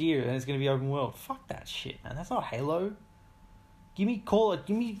next year, and it's going to be open world. Fuck that shit, man. That's not Halo. Give me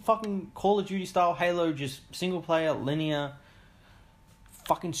fucking Call of Duty style Halo, just single player, linear,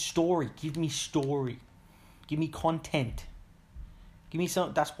 fucking story. Give me story. Give me content. Give me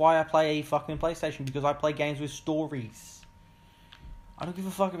some. That's why I play a fucking PlayStation, because I play games with stories. I don't give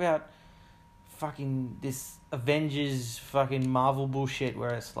a fuck about fucking this Avengers fucking Marvel bullshit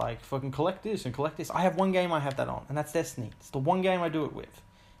where it's like fucking collect this and collect this. I have one game I have that on, and that's Destiny. It's the one game I do it with.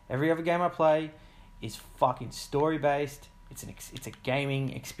 Every other game I play is fucking story based. It's a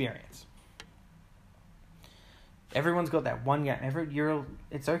gaming experience. Everyone's got that one game.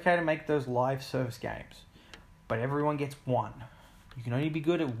 It's okay to make those live service games, but everyone gets one. You can only be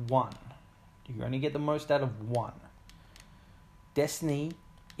good at one. You can only get the most out of one. Destiny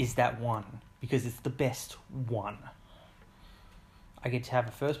is that one, because it's the best one. I get to have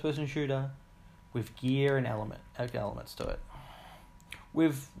a first-person shooter with gear and elements to it.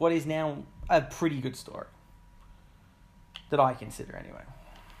 With what is now a pretty good story. That I consider, anyway.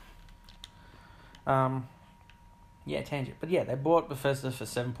 Yeah, tangent. But yeah, they bought Bethesda for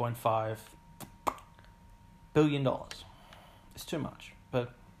 $7.5 billion. It's too much,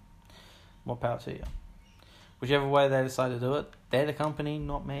 but more power to you. Whichever way they decide to do it, they're the company,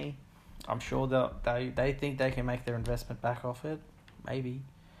 not me. I'm sure they think they can make their investment back off it. Maybe.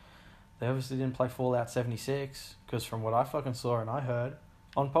 They obviously didn't play Fallout 76, because from what I fucking saw and I heard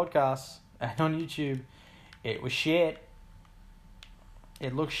on podcasts and on YouTube, it was shit.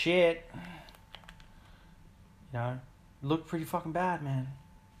 It looked shit. You know, it looked pretty fucking bad, man.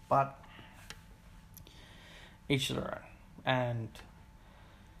 But each to their own. And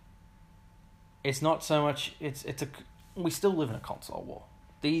it's not so much, we still live in a console war.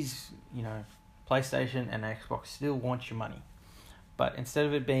 These, you know, PlayStation and Xbox still want your money. But instead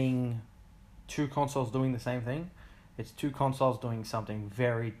of it being two consoles doing the same thing, it's two consoles doing something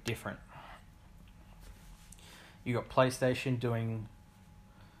very different. You got PlayStation doing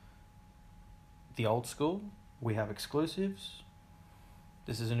the old school. We have exclusives.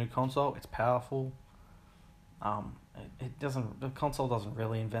 This is a new console. It's powerful. The console doesn't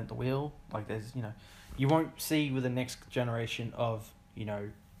really invent the wheel. Like, there's, you know, you won't see with the next generation of, you know,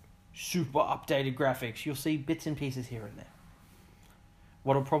 super updated graphics. You'll see bits and pieces here and there.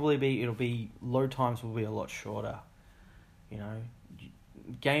 What'll probably be, it'll be, load times will be a lot shorter. You know,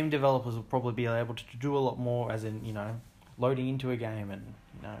 game developers will probably be able to do a lot more, as in, you know, loading into a game and,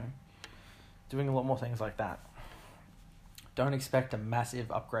 you know, doing a lot more things like that. Don't expect a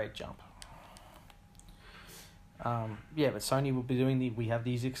massive upgrade jump. Yeah, but Sony will be doing we have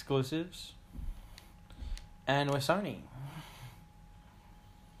these exclusives, and we're Sony.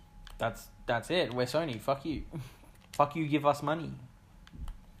 That's it. We're Sony. Fuck you. Fuck you. Give us money.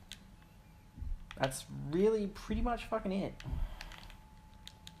 That's really pretty much fucking it.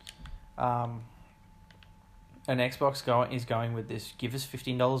 And Xbox is going with this. Give us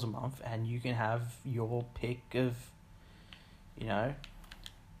 $15 a month, and you can have your pick of, you know,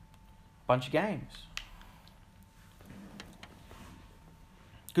 bunch of games.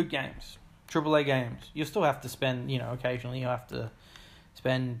 Good games. AAA games. You'll still have to spend, you know, occasionally you have to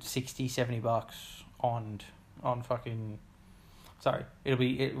spend $60-$70 on fucking... Sorry,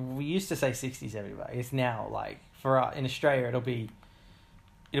 we used to say $60-$70. It's now, like, in Australia, it'll be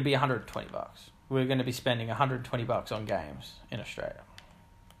 $120. We're going to be spending $120 on games in Australia.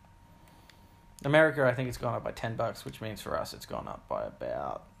 America, I think it's gone up by $10, which means for us it's gone up by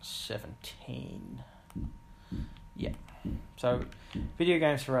about 17. Yeah. So, video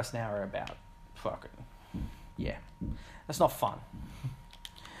games for us now are about fucking... Yeah. That's not fun.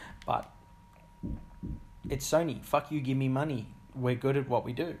 But it's Sony. Fuck you, give me money. We're good at what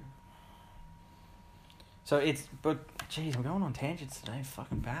we do. So but, jeez, I'm going on tangents today. It's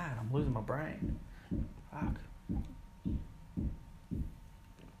fucking bad. I'm losing my brain. Fuck.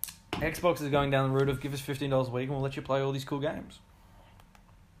 Xbox is going down the route of give us $15 a week and we'll let you play all these cool games.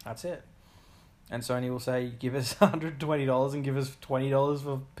 That's it. And Sony will say, give us $120 and give us $20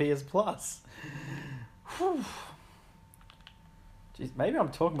 for PS Plus. Whew. Jeez, maybe I'm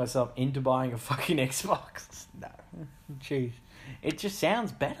talking myself into buying a fucking Xbox. No. Jeez. It just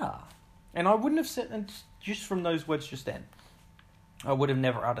sounds better. And I wouldn't have said, and just from those words just then, I would have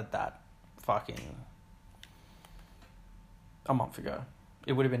never uttered that fucking a month ago.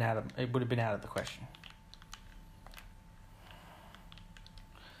 It would have been out of the question.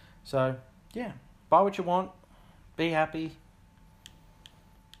 So, yeah. Buy what you want. Be happy.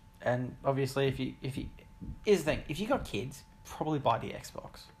 And obviously if you here's the thing, if you got kids, probably buy the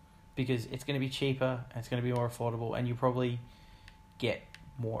Xbox. Because it's going to be cheaper, and it's going to be more affordable, and you probably get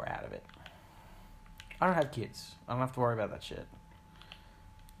more out of it. I don't have kids. I don't have to worry about that shit.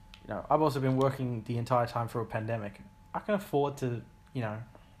 You know, I've also been working the entire time through a pandemic. I can afford to, you know,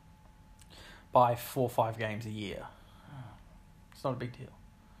 buy 4 or 5 games a year. It's not a big deal.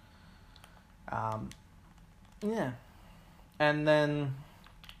 Yeah. And then,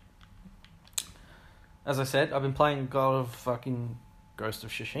 as I said, I've been playing God of fucking Ghost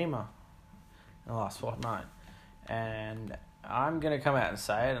of Tsushima in the last fortnight. And I'm going to come out and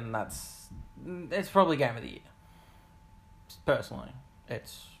say it, and it's probably game of the year. Personally.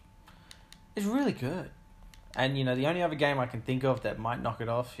 It's really good. And, you know, the only other game I can think of that might knock it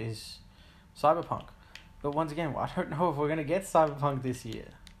off is Cyberpunk. But once again, I don't know if we're going to get Cyberpunk this year.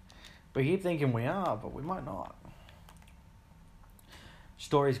 We keep thinking we are, but we might not.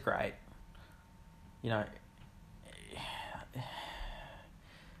 Story's great. You know,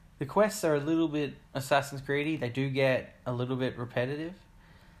 the quests are a little bit Assassin's Creed-y. They do get a little bit repetitive.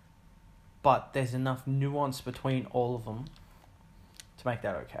 But there's enough nuance between all of them to make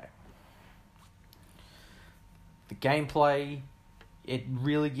that okay. The gameplay it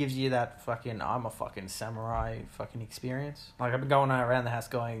really gives you that fucking, I'm a fucking samurai fucking experience. Like, I've been going around the house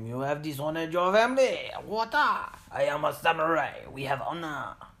going, you have dishonored your family. What? I am a samurai. We have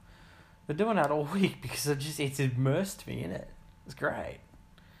honor. They're doing that all week because it's immersed me in it. It's great.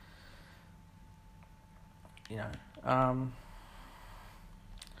 You know,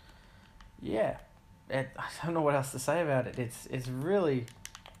 yeah. I don't know what else to say about it. It's really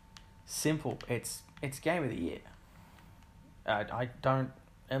simple. It's game of the year. I don't,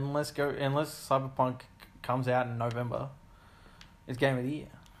 unless Cyberpunk comes out in November, it's game of the year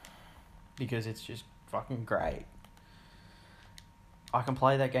because it's just fucking great. I can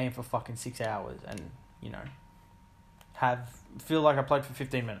play that game for fucking 6 hours and, you know, feel like I played for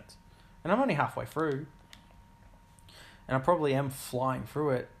 15 minutes. And I'm only halfway through. And I probably am flying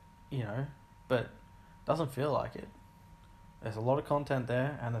through it, you know, but it doesn't feel like it. There's a lot of content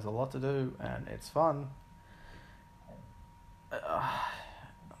there and there's a lot to do and it's fun.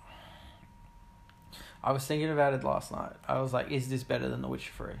 I was thinking about it last night. I was like, is this better than The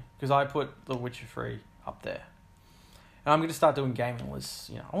Witcher 3? Because I put The Witcher 3 up there. And I'm going to start doing gaming lists.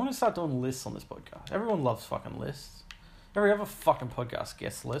 You know, I want to start doing lists on this podcast. Everyone loves fucking lists. Every other fucking podcast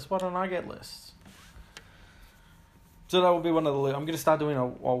gets lists. Why don't I get lists? So that will be one of the lists. I'm going to start doing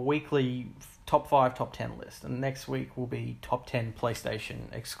a weekly top 5, top 10 list. And next week will be top 10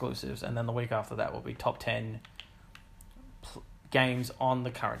 PlayStation exclusives. And then the week after that will be top 10 games on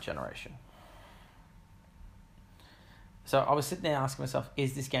the current generation. So I was sitting there asking myself,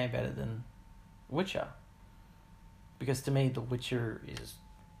 is this game better than Witcher? Because to me, The Witcher is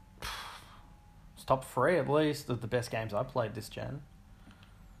it's top 3 at least of the best games I've played this gen.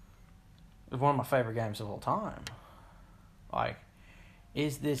 It's one of my favourite games of all time. Like,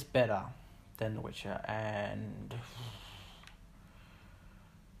 is this better than The Witcher? And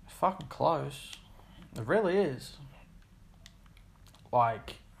it's fucking close. It really is.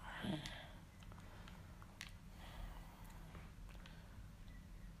 Like,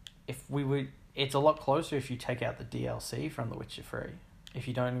 it's a lot closer if you take out the DLC from The Witcher 3. If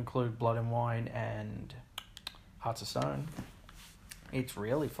you don't include Blood and Wine and Hearts of Stone, it's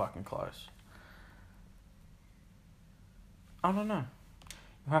really fucking close. I don't know.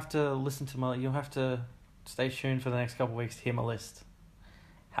 You'll have to stay tuned for the next couple of weeks to hear my list.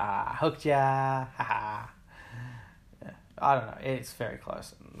 Ha, hooked ya. Ha ha. Yeah, I don't know. It's very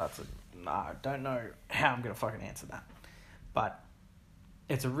close. I don't know how I'm going to fucking answer that. But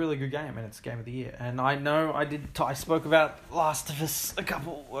it's a really good game, and it's game of the year. And I know I spoke about Last of Us a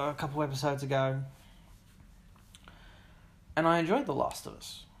couple episodes ago, and I enjoyed The Last of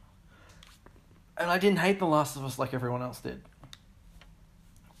Us. And I didn't hate The Last of Us like everyone else did.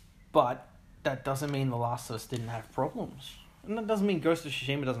 But that doesn't mean The Last of Us didn't have problems. And that doesn't mean Ghost of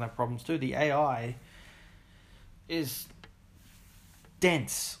Tsushima doesn't have problems too. The AI is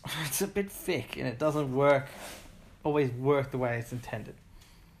dense. It's a bit thick, and it doesn't always work the way it's intended.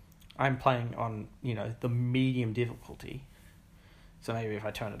 I'm playing on, you know, the medium difficulty. So maybe if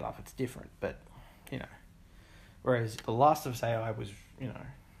I turn it up, it's different. But, you know. Whereas The Last of Us AI was, you know,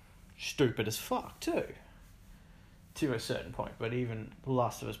 stupid as fuck too. To a certain point. But even The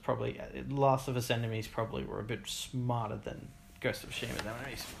Last of Us enemies probably were a bit smarter than Ghost of Tsushima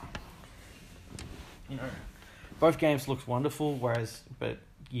enemies. You know, both games look wonderful, but,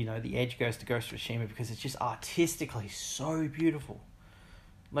 you know, the edge goes to Ghost of Tsushima because it's just artistically so beautiful.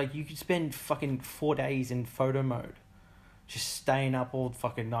 Like, you could spend fucking 4 days in photo mode, just staying up all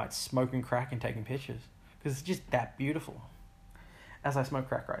fucking night, smoking crack and taking pictures. Because it's just that beautiful. As I smoke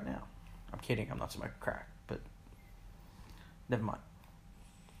crack right now. I'm kidding, I'm not smoking crack, but never mind.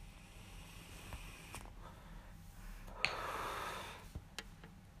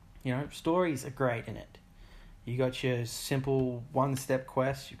 You know, stories are great in it. You got your simple one-step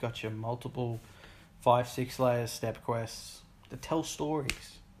quests, you got your multiple 5-6 layer step quests that tell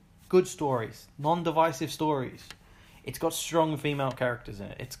stories. Good stories. Non-divisive stories. It's got strong female characters in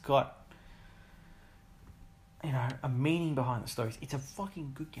it. It's got, you know, a meaning behind the stories. It's a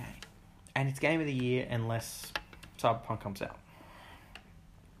fucking good game. And it's game of the year unless Cyberpunk comes out.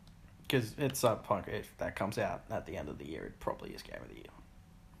 Because it's Cyberpunk. If that comes out at the end of the year, it probably is game of the year.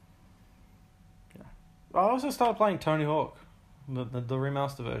 You know. I also started playing Tony Hawk. The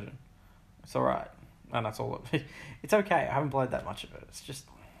remaster version. It's alright. And that's all. It's okay. I haven't played that much of it. It's just,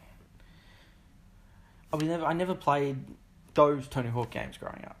 I never played those Tony Hawk games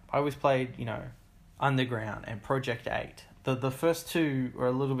growing up. I always played, you know, Underground and Project 8. The first two were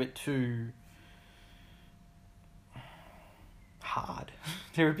a little bit too hard.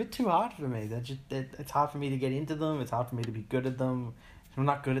 They're a bit too hard for me. It's hard for me to get into them. It's hard for me to be good at them. If I'm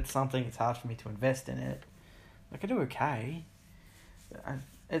not good at something, it's hard for me to invest in it. Like, I do okay.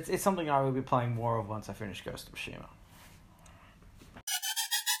 It's something I will be playing more of once I finish Ghost of Tsushima.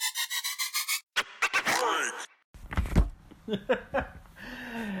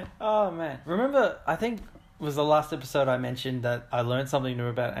 Oh man, remember? I think it was the last episode I mentioned that I learned something new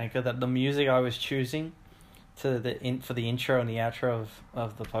about Anchor. That the music I was choosing for the intro and the outro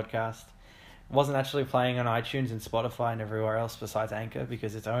of the podcast wasn't actually playing on iTunes and Spotify and everywhere else besides Anchor,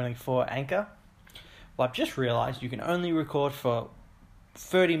 because it's only for Anchor. Well, I've just realised you can only record for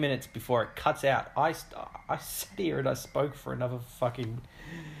 30 minutes before it cuts out. I sat here and I spoke for another fucking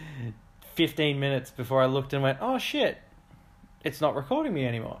 15 minutes before I looked and went, oh shit, it's not recording me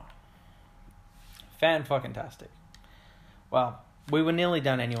anymore. Fan-fucking-tastic. Well, we were nearly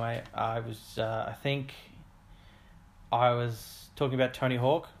done anyway. I think I was talking about Tony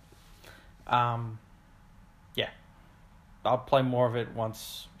Hawk. Yeah. I'll play more of it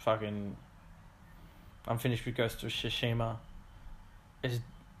once fucking I'm finished with Ghost of Tsushima.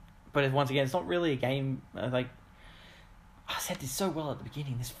 But once again, it's not really a game. Like, I said this so well at the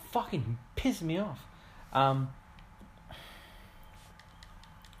beginning. This fucking pissed me off.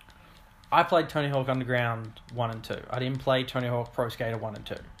 I played Tony Hawk Underground 1 and 2. I didn't play Tony Hawk Pro Skater 1 and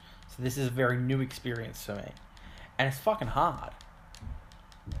 2. So this is a very new experience for me. And it's fucking hard.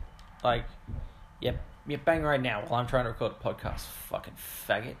 Like, yep, bang right now while I'm trying to record a podcast, fucking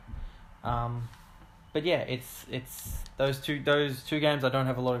faggot. But yeah, it's those two games I don't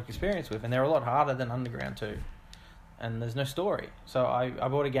have a lot of experience with, and they're a lot harder than Underground 2. And there's no story. So I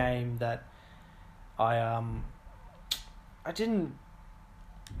bought a game that I didn't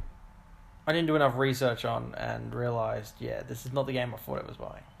do enough research on and realised, yeah, this is not the game I thought I was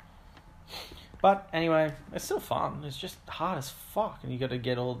buying. But anyway, it's still fun. It's just hard as fuck. And you got to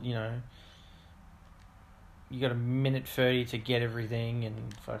get all, you got a minute 30 to get everything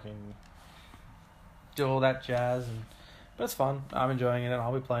and fucking do all that jazz. But it's fun. I'm enjoying it and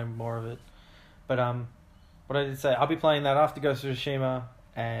I'll be playing more of it. But what I did say, I'll be playing that after Ghost of Tsushima,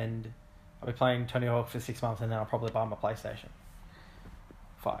 and I'll be playing Tony Hawk for 6 months, and then I'll probably buy my PlayStation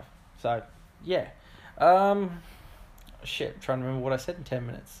 5. So, yeah. Shit, I'm trying to remember what I said in 10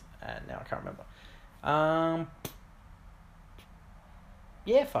 minutes, and now I can't remember.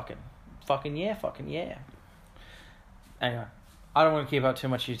 Yeah, fucking yeah. Anyway, I don't want to keep up too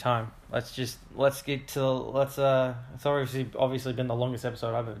much of your time. Let's get to, it's obviously been the longest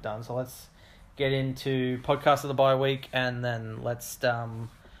episode I've ever done, so let's get into podcast of the bye week, and then let's go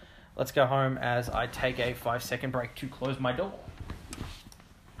home as I take a 5-second break to close my door.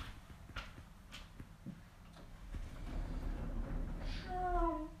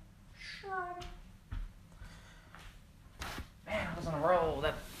 Man, I was on a roll.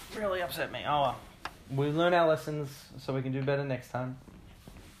 That really upset me. Oh well. We learn our lessons so we can do better next time.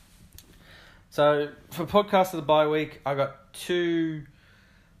 So, for podcast of the bye week, I got 2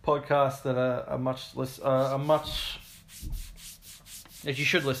 podcasts that are much that you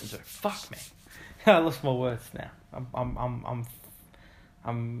should listen to. Fuck me. I lost my words now.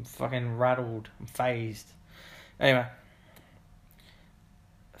 I'm fucking rattled. I'm phased. Anyway.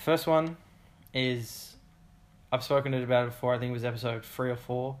 First one is, I've spoken about it before. I think it was episode 3 or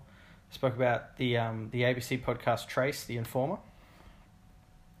 4. I spoke about the ABC podcast Trace, the Informer.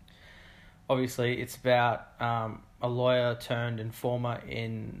 Obviously, it's about a lawyer turned informer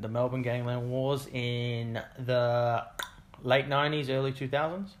in the Melbourne Gangland Wars in the late 90s, early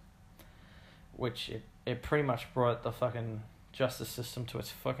 2000s, which it pretty much brought the fucking justice system to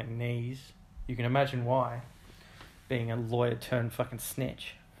its fucking knees. You can imagine why, being a lawyer turned fucking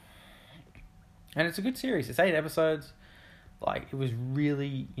snitch. And it's a good series. It's 8 episodes. Like, it was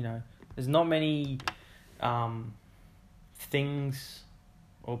really, there's not many things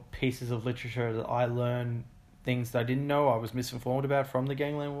or pieces of literature that I learned, things that I didn't know I was misinformed about from the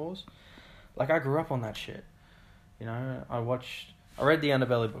Gangland Wars. Like, I grew up on that shit. I read the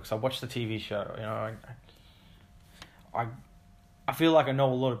Underbelly books. I watched the TV show. I feel like I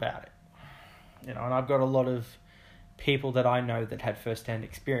know a lot about it. And I've got a lot of people that I know that had first-hand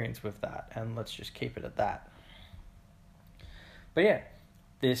experience with that, and let's just keep it at that. But yeah,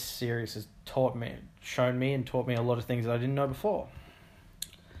 this series has shown me and taught me a lot of things that I didn't know before.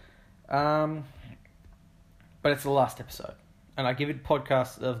 But it's the last episode, and I give it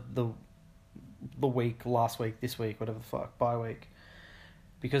podcast of the week, last week, this week, whatever the fuck, bye week,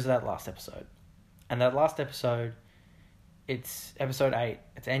 because of that last episode. And that last episode, it's episode 8,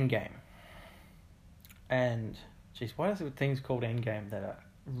 it's Endgame. And, jeez, why is it things called Endgame that are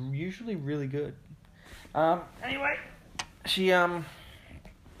usually really good? Anyway, she's not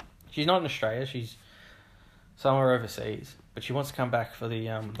in Australia, she's somewhere overseas, but she wants to come back for the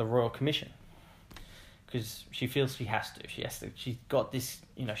Royal Commission. because she feels she has to. She's got this,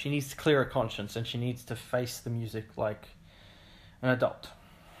 she needs to clear her conscience, and she needs to face the music like an adult.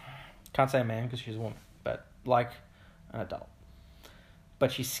 Can't say a man because she's a woman, but like an adult.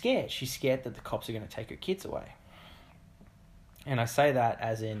 But she's scared. She's scared that the cops are going to take her kids away. And I say that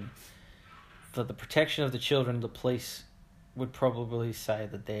as in, for the protection of the children, the police would probably say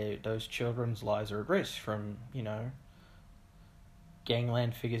that those children's lives are at risk from,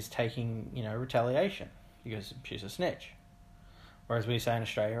 gangland figures taking, retaliation because she's a snitch. Whereas we say in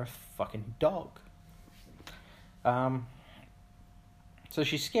Australia, a fucking dog. So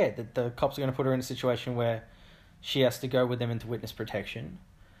she's scared that the cops are going to put her in a situation where she has to go with them into witness protection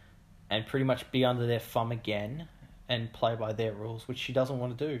and pretty much be under their thumb again and play by their rules, which she doesn't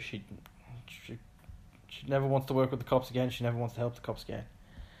want to do. She never wants to work with the cops again. She never wants to help the cops again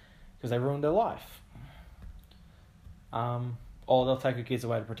because they ruined her life. Or they'll take her kids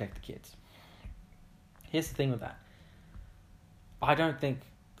away to protect the kids. Here's the thing with that. I don't think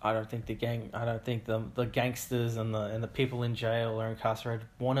the gangsters and the people in jail or incarcerated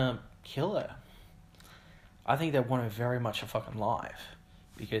want to kill her. I think they want her very much a fucking alive,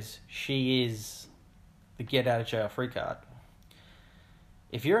 because she is the get out of jail free card.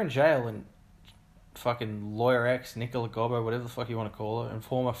 If you're in jail and fucking Lawyer X, Nicola Gobbo, whatever the fuck you want to call her, and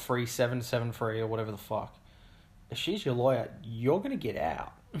former free 773 or whatever the fuck, if she's your lawyer, you're going to get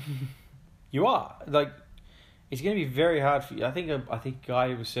out. You are. Like, it's going to be very hard for you. I think a guy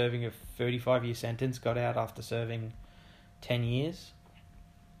who was serving a 35-year sentence got out after serving 10 years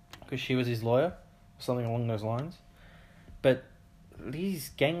because she was his lawyer, something along those lines. But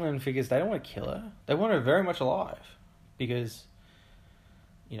these gangland figures, they don't want to kill her. They want her very much alive because,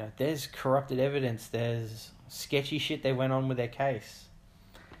 there's corrupted evidence. There's sketchy shit they went on with their case.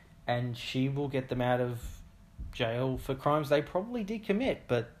 And she will get them out of jail for crimes they probably did commit,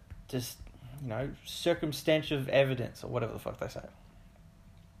 but just, circumstantial evidence or whatever the fuck they say.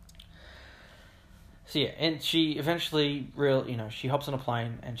 So yeah, and she eventually she hops on a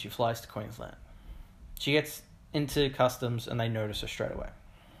plane and she flies to Queensland. She gets into customs and they notice her straight away.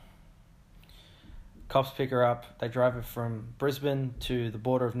 Cops pick her up. They drive her from Brisbane to the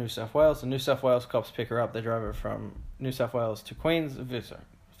border of New South Wales. The New South Wales cops pick her up. They drive her from New South Wales to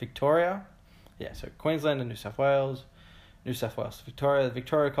Victoria. Yeah, so Queensland and New South Wales to Victoria. The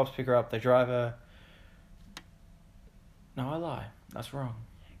Victoria cops pick her up. They drive her. No, I lie. That's wrong.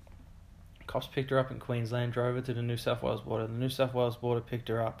 Cops picked her up in Queensland, drove her to the New South Wales border. The New South Wales border picked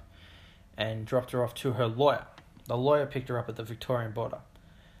her up and dropped her off to her lawyer. The lawyer picked her up at the Victorian border.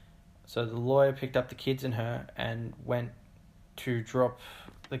 So the lawyer picked up the kids and her and went to drop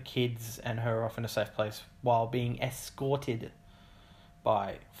the kids and her off in a safe place while being escorted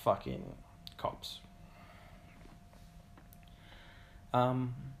by fucking cops.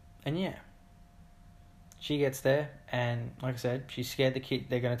 And yeah, she gets there and like I said, she's scared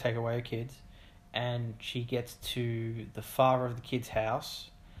they're going to take away her kids, and she gets to the father of the kid's house,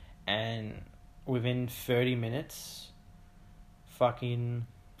 and within 30 minutes fucking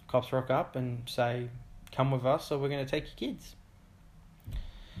cops rock up and say, come with us or we're going to take your kids,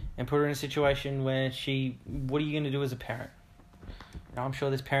 and put her in a situation where what are you going to do as a parent? I'm sure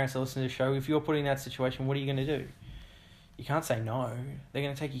there's parents that listen to the show. If you're put in that situation, what are you going to do? You can't say no. They're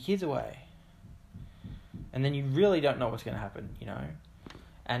going to take your kids away. And then you really don't know what's going to happen,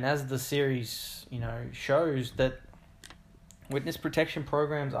 And as the series, shows that witness protection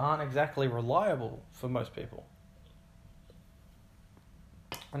programs aren't exactly reliable for most people.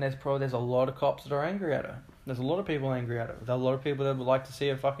 And there's a lot of cops that are angry at her. There's a lot of people angry at her. There's a lot of people that would like to see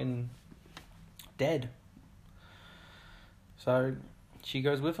her fucking dead. So she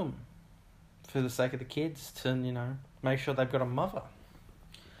goes with them for the sake of the kids to, make sure they've got a mother.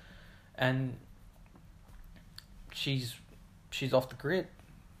 And she's off the grid.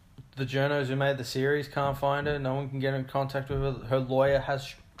 The journos who made the series can't find her. No one can get in contact with her. Her lawyer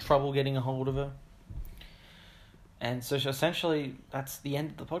has trouble getting a hold of her. And so essentially, that's the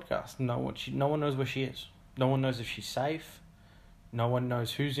end of the podcast. No one knows where she is. No one knows if she's safe. No one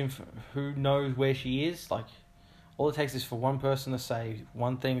knows who knows where she is. Like, all it takes is for one person to say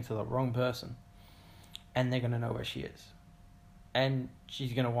one thing to the wrong person, and they're going to know where she is. And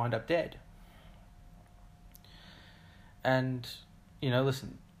she's going to wind up dead. And,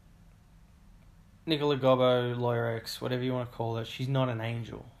 listen, Nicola Gobbo, Lawyer X, whatever you want to call her, she's not an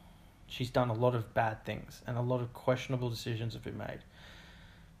angel. She's done a lot of bad things, and a lot of questionable decisions have been made.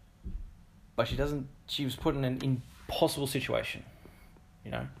 But she was put in an impossible situation,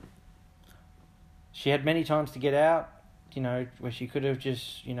 She had many times to get out, where she could have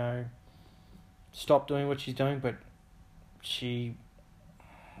just, stopped doing what she's doing, but I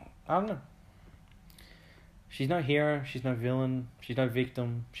don't know. She's no hero, she's no villain, she's no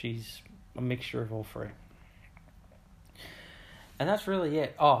victim, she's a mixture of all three. And that's really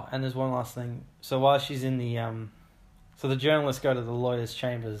it. Oh, and there's one last thing. So while she's in the so the journalists go to the lawyer's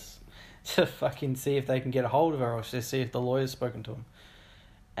chambers to fucking see if they can get a hold of her, or to see if the lawyer's spoken to him.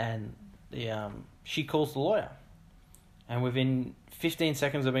 And she calls the lawyer. And within 15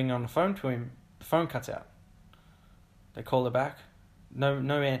 seconds of being on the phone to him, the phone cuts out. They call her back.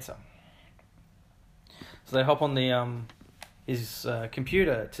 No answer. So they hop on the his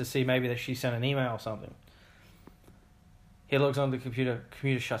computer to see maybe that she sent an email or something. He logs on the computer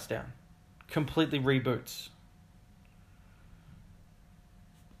shuts down. Completely reboots.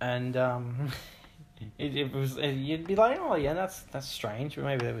 And it was, you'd be like, oh yeah, that's strange, but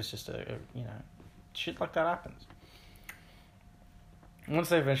maybe there was just a shit like that happens. Once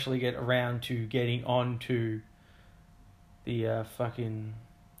they eventually get around to getting onto the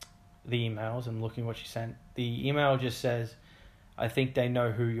the emails and looking what she sent, the email just says, I think they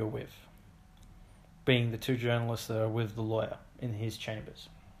know who you're with. Being the two journalists that are with the lawyer in his chambers.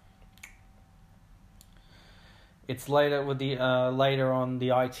 It's later with the later on, the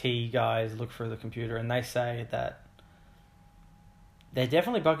IT guys look through the computer and they say that they're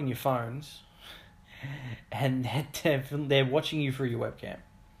definitely bugging your phones, and they're watching you through your webcam.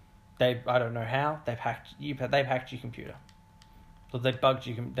 I don't know how they've hacked your computer. So they bugged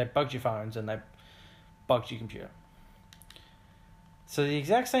your phones and they bugged your computer. So the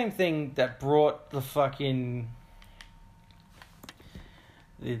exact same thing that brought the fucking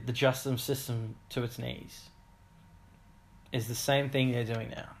the justice system to its knees is the same thing they're doing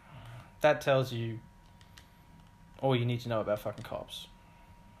now. That tells you all you need to know about fucking cops.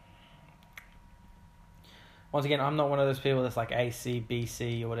 Once again, I'm not one of those people that's like AC,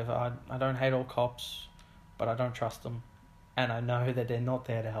 BC, or whatever. I don't hate all cops, but I don't trust them. And I know that they're not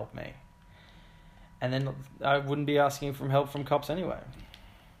there to help me. And then I wouldn't be asking for help from cops anyway.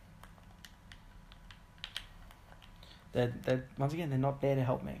 Once again, they're not there to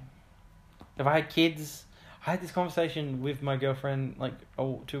help me. If I had kids, I had this conversation with my girlfriend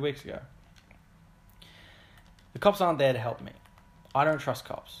 2 weeks ago. The cops aren't there to help me. I don't trust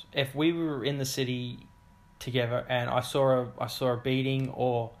cops. If we were in the city together and I saw a beating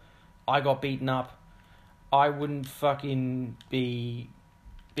or I got beaten up, I wouldn't fucking be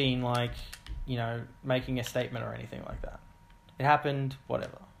being making a statement or anything like that. It happened,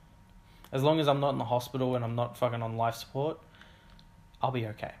 whatever. As long as I'm not in the hospital and I'm not fucking on life support, I'll be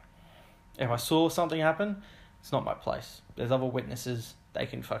okay. If I saw something happen, it's not my place. There's other witnesses, they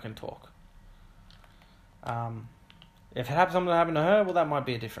can fucking talk. If it happened, something happened to her, well, that might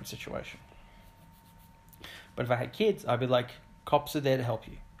be a different situation. But if I had kids, I'd be like, cops are there to help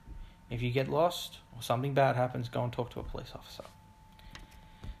you. If you get lost or something bad happens, go and talk to a police officer.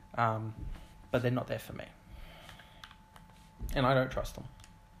 But they're not there for me. And I don't trust them.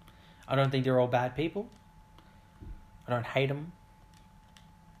 I don't think they're all bad people. I don't hate them.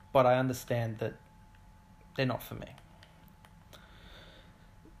 But I understand that they're not for me.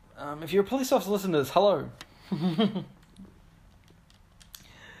 If you're a police officer listening to this, hello.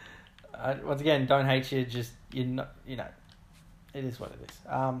 Once again, don't hate you. Just it is what it is.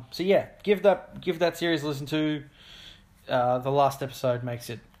 So yeah, give that series a listen to. The last episode makes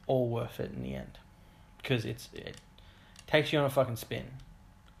it all worth it in the end, because it takes you on a fucking spin.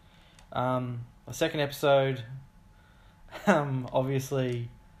 The second episode, obviously,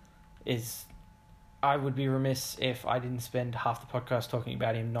 is. I would be remiss if I didn't spend half the podcast talking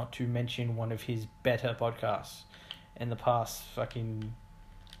about him, not to mention one of his better podcasts in the past fucking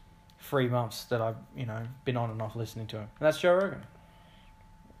 3 months that I've, been on and off listening to him. And that's Joe Rogan.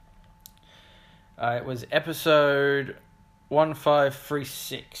 It was episode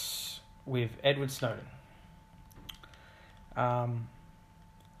 1536 with Edward Snowden. I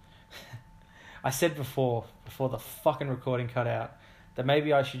said before the fucking recording cut out, that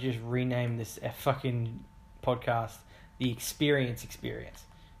maybe I should just rename this fucking podcast the Experience,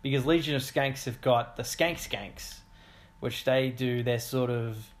 because Legion of Skanks have got the Skanks, which they do their sort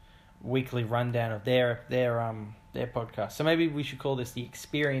of weekly rundown of their podcast. So maybe we should call this the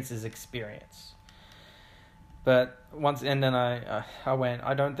Experience. But then I went,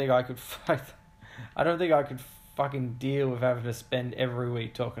 I don't think I could fucking deal with having to spend every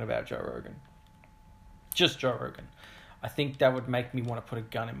week talking about Joe Rogan. Just Joe Rogan. I think that would make me want to put a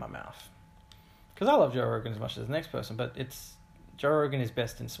gun in my mouth. Because I love Joe Rogan as much as the next person, but Joe Rogan is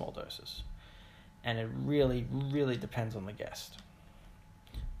best in small doses. And it really, really depends on the guest.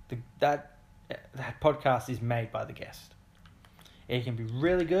 That podcast is made by the guest. It can be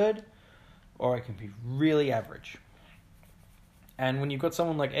really good, or it can be really average. And when you've got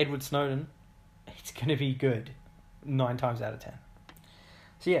someone like Edward Snowden, it's going to be good 9 times out of 10.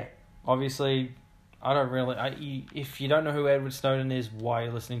 So yeah, obviously, if you don't know who Edward Snowden is, why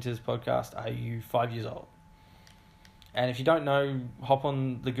you're listening to this podcast, are you 5 years old? And if you don't know, hop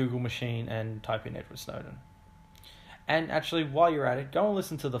on the Google machine and type in Edward Snowden. And actually, while you're at it, go and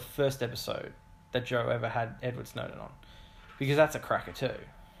listen to the first episode that Joe ever had Edward Snowden on, because that's a cracker too.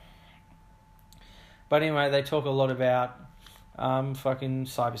 But anyway, they talk a lot about fucking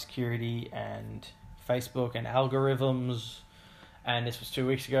cybersecurity and Facebook and algorithms, and this was 2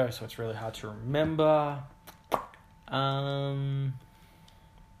 weeks ago, so it's really hard to remember.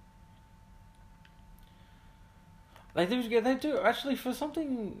 They do actually, for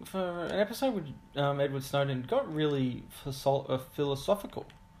an episode with Edward Snowden, got really philosophical.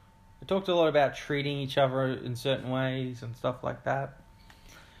 They talked a lot about treating each other in certain ways and stuff like that,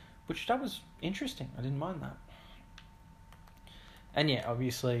 which that was interesting. I didn't mind that. And yeah,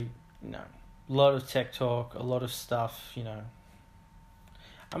 obviously, a lot of tech talk, a lot of stuff,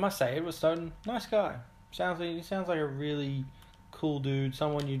 I must say, Edward Snowden, nice guy. He sounds like a really cool dude,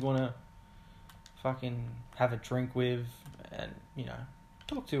 someone you'd want to fucking have a drink with and,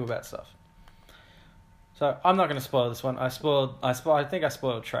 talk to about stuff. So I'm not going to spoil this one. I think I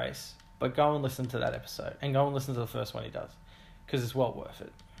spoiled Trace, but go and listen to that episode and go and listen to the first one he does, because it's well worth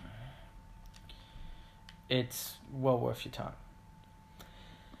it. It's well worth your time.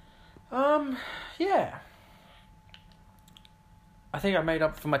 Yeah. I think I made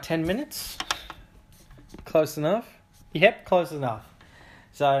up for my 10 minutes. Close enough. Yep, close enough.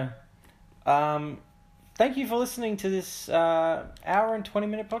 So, thank you for listening to this hour and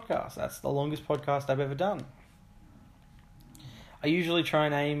 20-minute podcast. That's the longest podcast I've ever done. I usually try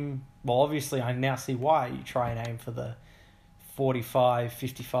and aim... Well, obviously, I now see why you try and aim for the 45,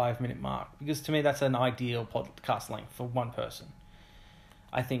 55-minute mark. Because to me, that's an ideal podcast length for one person.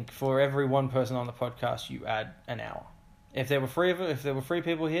 I think for every one person on the podcast, you add an hour. If there were three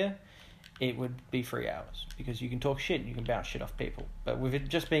people here, it would be 3 hours. Because you can talk shit and you can bounce shit off people. But with it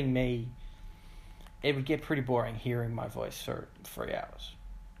just being me, it would get pretty boring hearing my voice for 3 hours.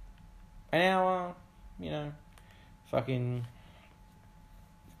 An hour, fucking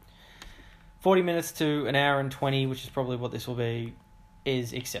 40 minutes to an hour and 20, which is probably what this will be,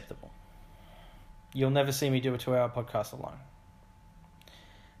 is acceptable. You'll never see me do a 2-hour podcast alone.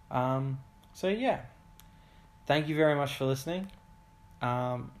 So yeah. Thank you very much for listening.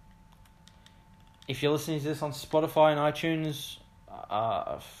 If you're listening to this on Spotify and iTunes,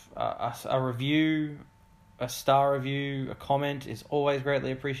 a review, a star review, a comment is always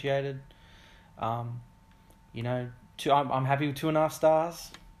greatly appreciated. I'm happy with 2.5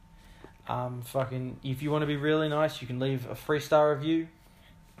 stars. If you want to be really nice, you can leave a 3-star review.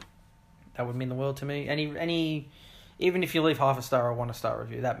 That would mean the world to me. Even if you leave half a star or 1-star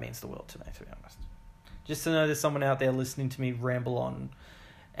review, that means the world to me, to be honest. Just to know there's someone out there listening to me ramble on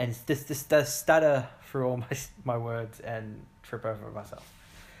and stutter through all my words and trip over myself.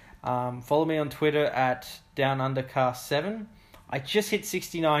 Follow me on Twitter at downundercast7. I just hit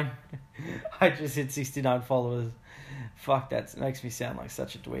 69. I just hit 69 followers. Fuck, that makes me sound like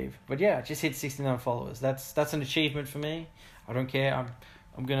such a dweeb. But yeah, I just hit 69 followers. That's an achievement for me. I don't care.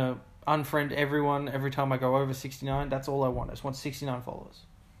 I'm gonna unfriend everyone every time I go over 69. That's all I want. I just want 69 followers.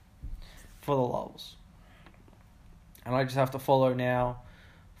 For the lols. And I just have to follow now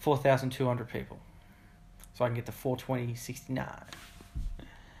 4,200 people. So I can get to 42069.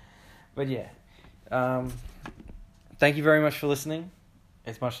 But yeah. Thank you very much for listening.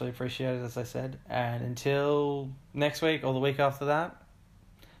 It's muchly appreciated, as I said. And until next week or the week after that,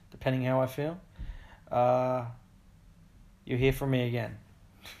 depending how I feel, you'll hear from me again.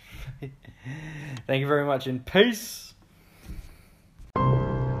 Thank you very much and peace.